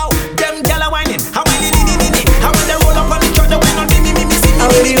perform now. Them gal are whining. How when they roll up on the truck, they win on me.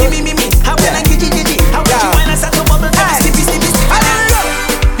 How when I get it. How when you whine, I start to bubble. Stiffy.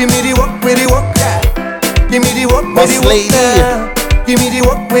 Give me the work, with the work. Give me the work, with the work. Give me the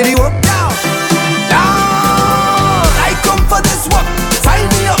work, with the work. I come for this work. Sign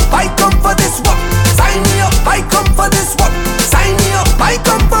me up. I come for this work. Sign me up. I come for this work. Sign me up. I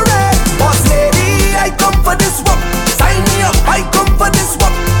come for it. Boss lady, I come for this work. Sign me up. I come for this work.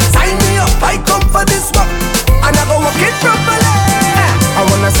 Sign me up. I come for this work. And I go work it properly. I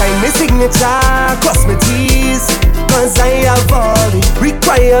wanna sign my signature, cross my T's, cause I have all the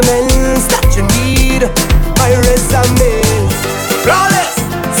requirements that you need. My resume flawless,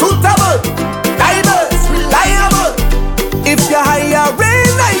 suitable, diverse, reliable. If you're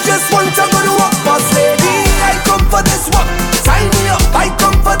hiring, I just want to go to work. Boss lady, I come for this work. Sign me up, I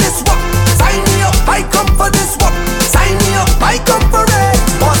come for this work. Sign me up, I come for this work. Sign me up, I come for it.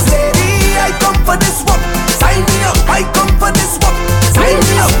 Boss lady, I come for this work. Sign me up, I come for this work. Sign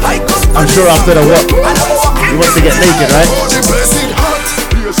me up, I come for I'm sure after the work, you want to get naked, right?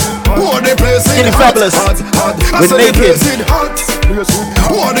 Skinny Fabulous with Naked.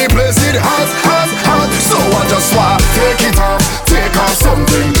 What they place it hot. So I just want take it off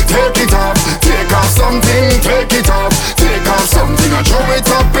something, take it off something, take it off something, and throw it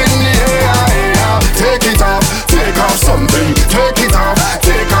up in the air. Take it off something, take it off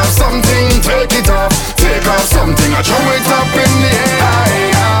something, take it off something, and throw it up in the air.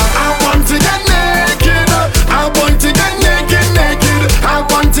 I want to get naked, I want to get naked, I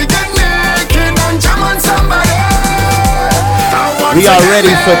want to get naked and jam on somebody. We are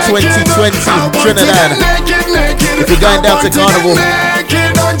ready for 2020 Trinidad. If you're going down to Carnival, let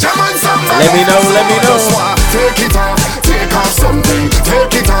me know. Take it off something,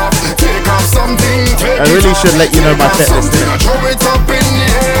 take it off something. I really should let you know my set list. Throw it up in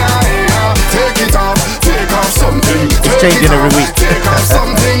the air. Take it off something. It's changing every week. Take off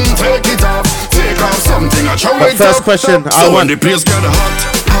something, take it off something. But first question, I want the place get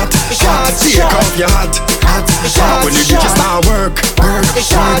hot. Take off your hat. When you DJ start work.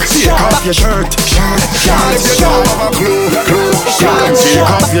 Take off your shirt. If you don't have a clue. Take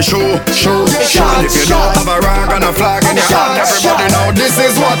off your shoe. If you don't have a rag and a flag in your hand, everybody know this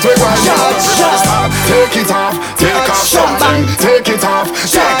is what we want. Take it off something. Take it off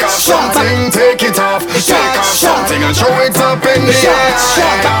something. Take it off something and show it up in the air.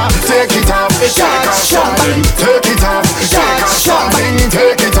 Take it off something. Take it off something.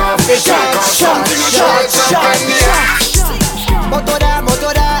 Take it off something and show it up in the air.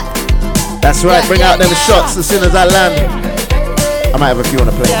 That's right, bring out them shots as soon as I land. I might have a few on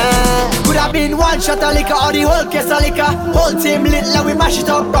the plane. Could have been one shot of liquor or the whole case of liquor. Whole team lit, like we mash it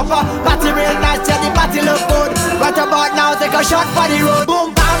up proper. Party real nice, yeah, the party look good. Right about now, take a shot for the road.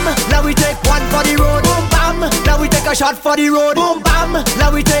 Boom bam, now we take one for the road. Boom bam, now we take a shot for the road. Boom bam,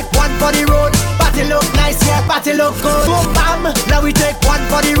 now we take one for the road. Party look nice, yeah, party look good. Boom bam, now we take one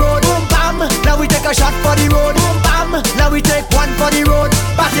for the road. Boom bam, now we take a shot for the road. Boom bam, now we take one for the road.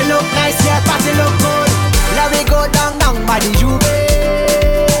 Party look nice, yeah, party look good. Now we go down by the Juve.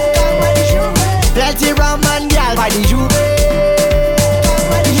 Plenty rum and gal by the Juve.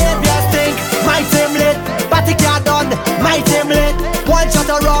 Behavior stink, my team lit. Party car done, my team lit. One shot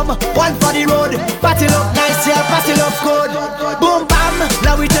of rum, one for the road. Party look nice, yeah, party look good. Boom bam,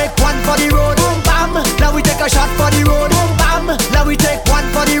 now we take one for the road. Boom bam, now we take a shot for the road. Boom bam, now we take one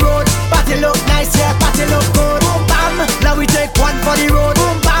for the road. Party look nice, yeah, party look good. Boom bam, now we take one for the road.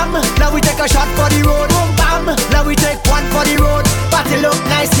 Boom bam, now we take a shot for the road. Boom bam, now we take one for the road. Party look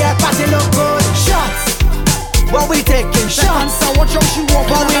nice, yeah, party look good. Shots. But we taking shots. But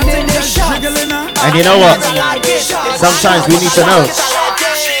we need the shots. And you know what? Sometimes we need to know.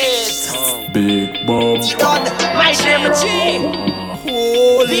 Big Bob.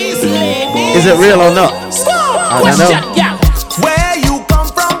 Is it real or not? I don't know. Where you come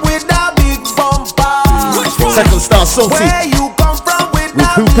from with that big bumper? Second star salty. Where you come from with With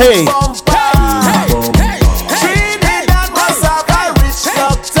that who big pay? bumper? Trinidad must have a rich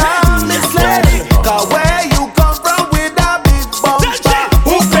doctor, Miss Lady. 'Cause where you come from with that big bumper?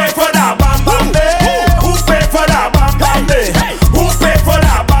 Who pay for that bam bam day? Who pay for that bam bam day? Who pay for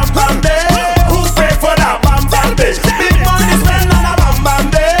that bam bam day? Who pay for that bam bam day? Big money spent on a bam bam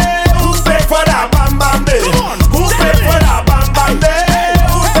day. Who pay for that bam bam day? Who pay for that bam bam day?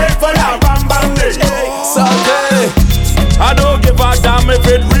 Who pay for that bam bam day? Sunday, I don't give a damn if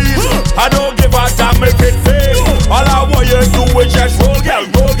it real. I don't give a damn if it fake. All I want you to do is just roll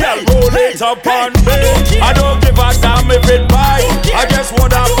it up on me. I don't give a damn if it buy. I just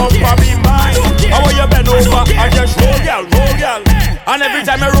want that bumper be mine. I want you bend over and just roll, girl. And every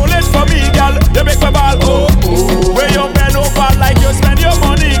time you roll it for me, girl, you make my ball, oh. When you bend over like you spend your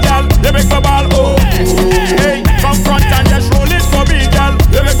money, girl, you make my ball, oh. Hey, come front and just roll it for me, girl,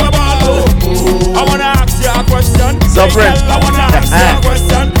 you make my ball, oh. I wanna ask you a question. So Hey, girl, I wanna ask you a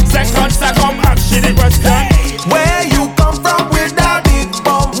question. Second, come ask you the question. Where you come from with that big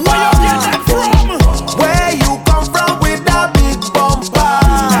bumper? Where you get that from? Where you come from with that big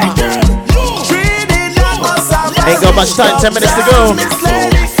bumper? Trinidad must have Ain't got much time, 10 minutes to go.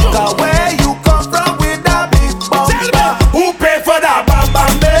 Cause where you come from with that big bumper? Who pay for that bam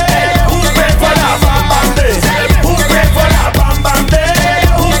bam day? Who pay for that bam bam day? Who pay for that bam bam day?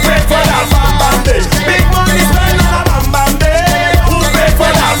 Who pay for that bam bam day? Big money spent on a bam bam day. Who pay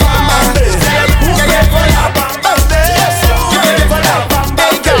for that bam bam day? Who pay for that bam bam day? Who pay for that bam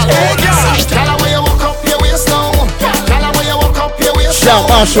bam day? Tell her where you walk up your waist now. Tell her where you walk up your waist now. Shout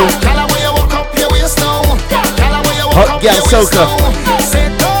Marshall. Tell her where you walk up your waist now. Tell her where you walk Hot up girl your waist soca. now. Say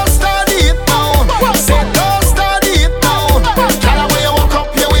don't study it now. Say don't study it now. Tell her where you walk up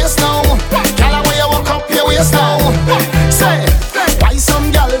your waist now. Tell her where you walk up your waist now. Say why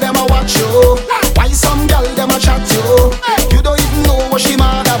some girl them a watch you? Why some girl them a chat you? You don't even know what she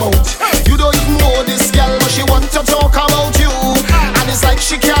mad about. You don't even know this girl, but she want to talk about you. And it's like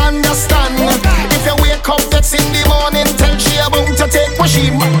she can't understand. If you wake up that's in the morning, tell she about to take what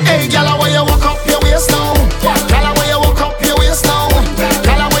she. Hey girl, where you walk up your waist now? Tell her where you walk up your waist now.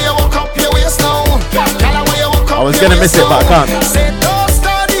 Tell her where you walk up your waist now. Tell her where you walk up. I was gonna miss it, but I can't. Say don't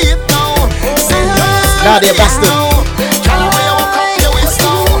study it now. Say don't Nadia Bastard. Tell her where you walk up your waist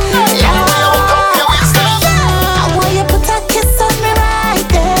now. Tell her where you walk up your waist now. I want you put a kiss on me right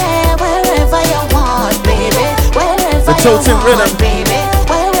there, wherever you want, baby. Wherever The Totem you Rhythm. want, baby.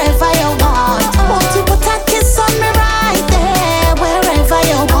 Wherever you want. Won't you put a kiss on me right there, wherever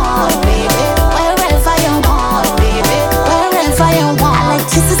you want, baby. Wherever you want, baby. Wherever you want. I like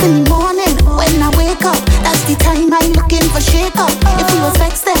kisses in the morning when I wake up. That's the time I'm looking for shake up. If we was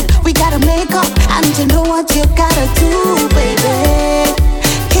vexed then we gotta make up. And you know what you gotta do, baby.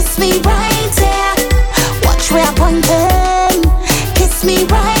 Kiss me right there. Watch where I'm pointing. Kiss me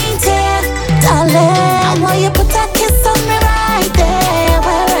right there, darling. I want you put a kiss on me right there,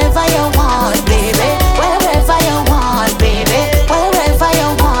 wherever you want, baby. Wherever you want, baby. Wherever you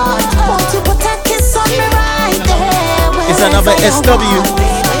want. Won't you put a kiss on me right there? It's another SW.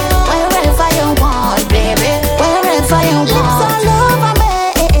 Wherever you want, baby. Wherever you want. Lips all over me,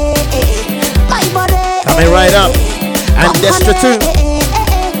 my body. Coming right up. And Destra too.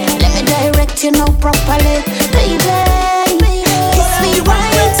 Let me direct you now properly, baby. Kiss me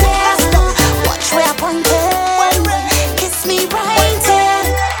right there. Watch where I'm pointing. Kiss me right there.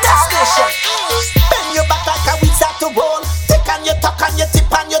 Bend your back like a wheel start to roll. Tick on your tuck and your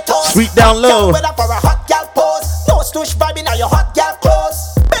tip on your toes. Sweet down low. Weather for a hot gal pose. No stoosh vibing on your hot gal clothes.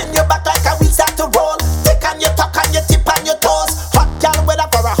 Bend your back like a wheel start to roll. Tick on your tuck and your tip on your toes. Hot gal weather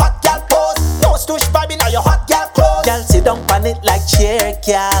for a hot gal pose. No stoosh vibing on your hot gal clothes. Girl, sit down pan it like chair,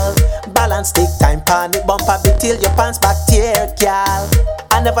 girl. Balance, take time, pan it, bump a bit till your pants back tear, girl.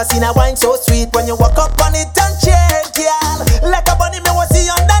 I never seen a wine so sweet when you walk up on it and chair, girl. Like a bunny, me want see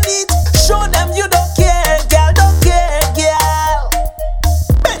underneath. Show them you don't care, girl, don't care, girl.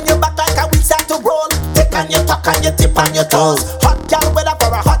 Bend your back like a wheel start to roll. Tick on your tuck and your tip on your toes. Hot gal weather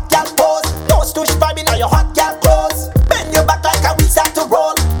for a hot gal pose. No stoosh vibing on your hot gal clothes. Bend your back like a wheel start to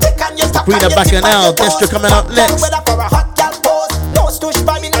roll. Tick on your tuck Queen and of your tip Bacchanal, on your toes. Destra coming up Hot gal next. weather for a hot gal pose. No stoosh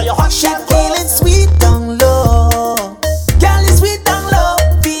vibing on your hot She gal feeling clothes. sweet down low. Girl is sweet down low,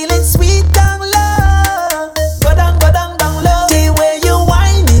 feeling sweet down low. Go down low. The way you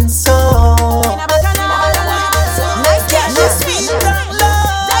whining so.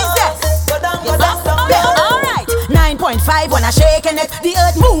 it. The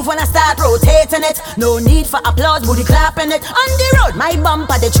earth move when I start rotating it. No need for applause, booty clapping it. On the road, my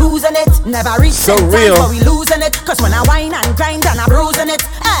bumper, they choosing it. Never reach So 10 real. times, but we losing it. Cause when I whine and grind and I bruising it,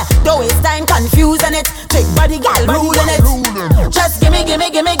 don't waste time confusing it. Big body gal ruling it. Just gimme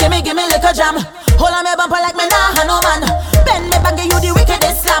little jam. Hold on my bumper like me nah no man. Bend me back, give you the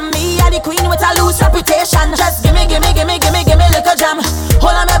wickedest slam. Me are the queen with a loose reputation. Just gimme little jam.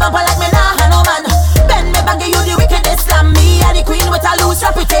 Hold on my bumper like me nah no man. Bend me back, give you the wickedest slam. Me are the queen with a loose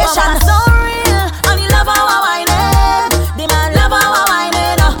reputation. Bumper so real, and you love how I whine it. The man love how I whine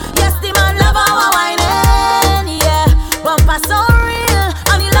it. Yes, the man love how I whine it. Yeah, bumper so real,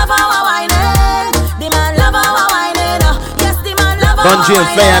 and you love how I whine it. The man love how I whine it. Yes, the man love how I whine it. Bungie and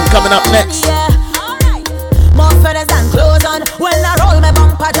Fayan coming up next. More feathers than clothes on. When I roll my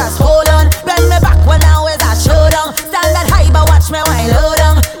bumper, just hold on. Bend me back when I always a showdown. Stand that high, but watch me while low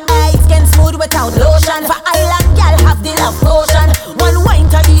down. Hey, skin smooth without lotion. For island gal have the love potion. One wine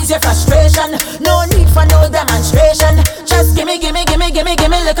to ease your frustration. No need for no demonstration. Just gimme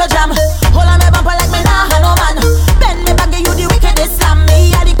little jam. Hold on my bumper like me nah no man. Bend me back, give you the wickedest slam.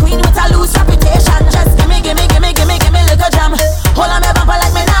 Me are the queen with a loose reputation. Just gimme little jam. Hold on my bumper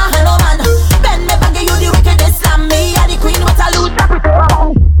like me nah no man. Bend me back, give you the wickedest slam. Me are the queen with a loose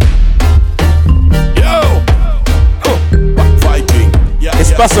reputation. Yo, Viking. Yeah,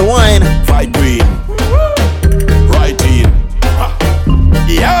 It's Buster Wine. Fight Queen. Right in.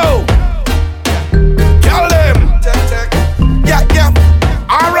 Yo, tell them. Yeah.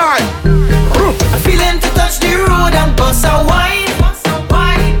 All right. I'm feeling to touch the road and bust a wine.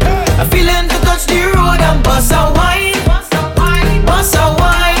 I'm feeling to touch the road and bust a wine. Bust a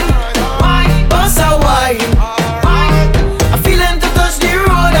wine. Bust a wine. I'm feeling to touch the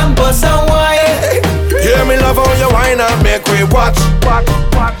road and bust a wine. Yeah, me love how you whine and make we watch.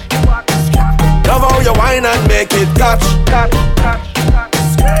 Love how you whine and make it catch.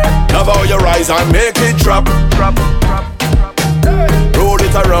 Love how you rise and make it drop. Roll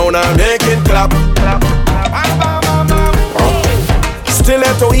it around and make it clap.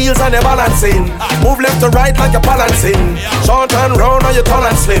 Stiletto heels and you're balancing. Move left to right like you're balancing. Short and round or you tall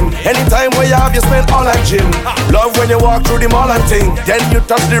and slim. Anytime where you have, you spend all at gym. Love when you walk through the mall and ting. Then you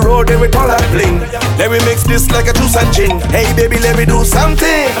touch the road, then we call that bling. Then we mix this like a juice and gin. Hey baby, let me do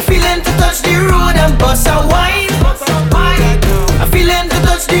something. I'm feeling to touch the road and bust a wine. I'm feeling to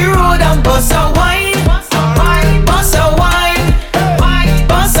touch the road and bust a wine. Bust a wine.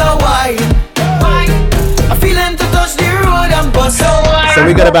 Bust a wine. I'm feeling to touch the road and bust a wine. So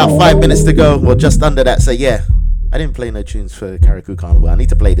we got about 5 minutes to go, or just under that. So yeah, I didn't play no tunes for Carriacou Carnival. I need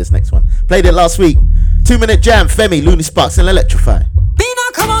to play this next one. Played it last week. 2-minute jam, Femi, Looney Sparks, and Electrify.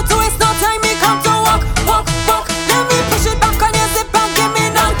 Bina, come out to waste no time, me come to walk. Let me push it back on your zip and give me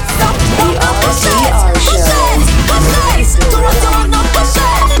non-stop. Push it. Do what you want, no push it.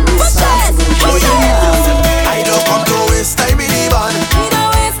 I don't come to waste time in the van. We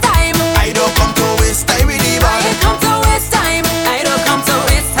don't waste time. I don't come to waste time in the van. I come to waste time. I don't come to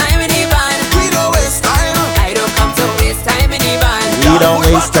waste time in the van. We don't waste time. I don't come to waste time in the van. We don't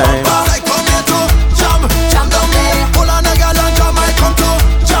waste time. I come here to jam down there. Pull on a girl and jam. I come to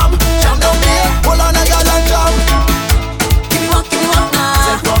jam down there. Pull on a girl and jam. Give me one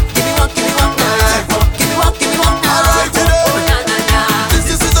now. Give me one now. Give me one now. This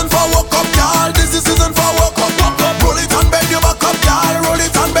is season for walk up, y'all. This is season for walk up. Roll it and bend your back up, y'all. Roll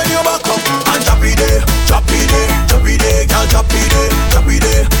it and bend your back up. And drop it there, girl. Drop it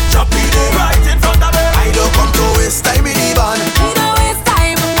there. Right in front of me. I don't come to waste time in the van. We don't waste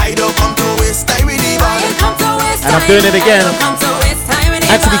time. I don't come to waste time in the van. I come to waste And time. I'm doing it again. I don't come to waste time in the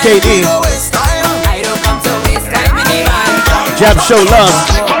Anthony van. KD. We don't waste time. I don't come to waste time in the van. Jab show love.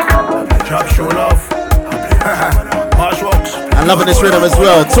 Jab show love. Marsh walks. I'm loving this rhythm as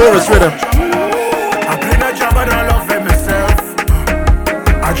well. Taurus rhythm. I play the jab and I love it myself.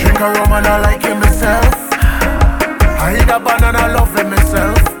 I drink a rum and I like it myself. I eat a banana, I love it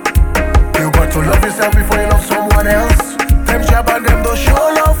myself. You got to love yourself before you love someone else. Them jab and them don't show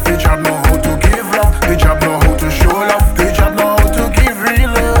love. They jab know how to give love. They jab know how to show love. They jab know how to give real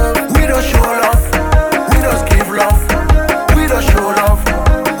love. We don't show love. We just give love. We don't show love.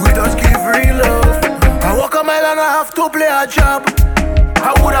 We just give real love. I walk a mile and I have to play a job.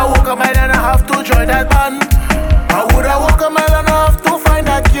 I woulda walk a mile and I have to join that band. I woulda walk a mile and I have to find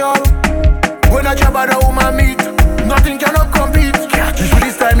that girl. When I jab at a woman meet, nothing cannot compete.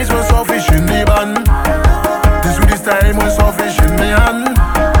 This time is when selfish in the band. This time when selfish in the hand.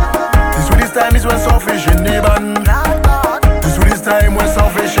 This time is when selfish in the band. This time when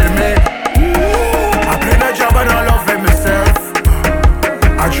selfish in me. I play the job and I love it myself.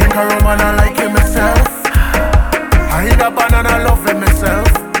 I drink a rum and I like it myself. I eat a banana, I love it myself.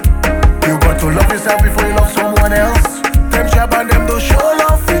 You got to love yourself before you love someone else. Them job and them don't show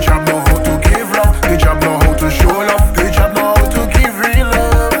love. They job know how to give love. They job know how to show love. They job know how to give real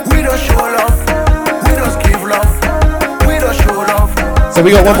love. We don't show love. We just give love. We don't show love. So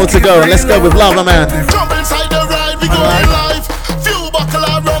we got one more to go. Let's go with Lava Man. Jump inside the ride, we go in live. Few buckle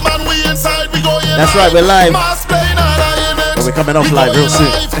of rum and we inside, we go in. That's right, we're live. But we're coming off live real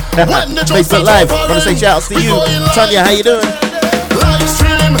soon. Facebook Live. Want to say shout outs to you. Tanya, how you doing? Live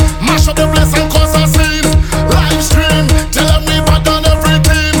stream, mash up the place and cause a scene. Live stream, tell them we've done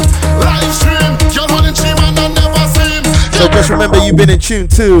everything. Live stream, you're running cheap and I never seen. So just remember you've been in tune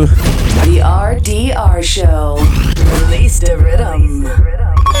to The RDR Show. Release the rhythm.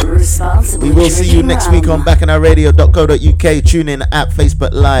 Responsibly. We will see you next week on backanoutradio.co.uk. Tune in at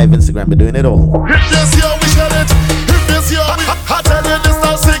Facebook Live, Instagram. We're doing it all. If this year we share it, if this year we, I tell you this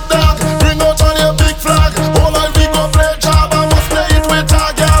now sick dog. Bring out on your big flag. All I we go play job, I must play it with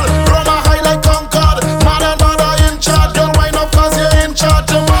a girl. Run a high like Concord, man and mother in charge. Girl wind up cause you're in charge.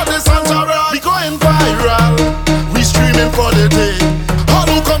 The body Santa we going viral. We streaming for the day. All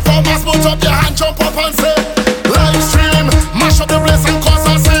who come from us, put up your hand, jump up and say live stream, mash up the place and cause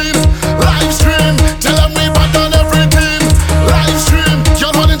a scene. Live stream, tell them we've done everything. Live stream,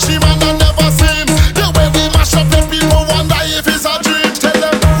 you're running cheap and I never seen. The way we mash up the people wonder if it's a dream. Tell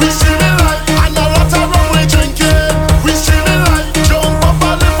them we streaming live and a lot of rum we drinking. We streaming live, jump up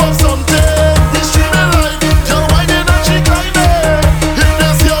and lift up something. We streaming live, you're whining and cheek like that. If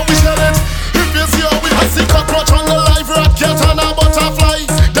this year we share it, if this year we I see cockroach on the live rat, cat and a butterfly.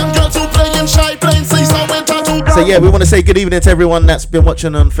 Them girls who playing shy, playing season winter too. So yeah, we want to say good evening to everyone that's been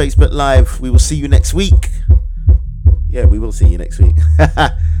watching on Facebook Live. We will see you next week. Yeah, we will see you next week.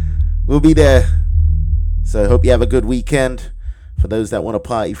 We'll be there. So I hope you have a good weekend. For those that want to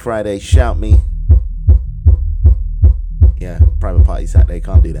party Friday, shout me. Yeah, private party Saturday,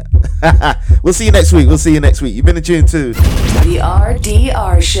 can't do that. We'll see you next week. We'll see you next week. You've been in tune to The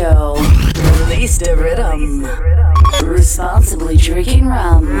RDR Show. Release the rhythm. Responsibly drinking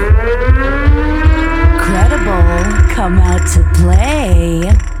rum. Credible, come out to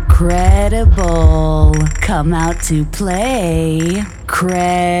play. Credible, come out to play.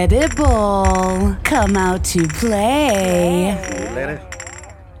 Credible, come out to play. Later.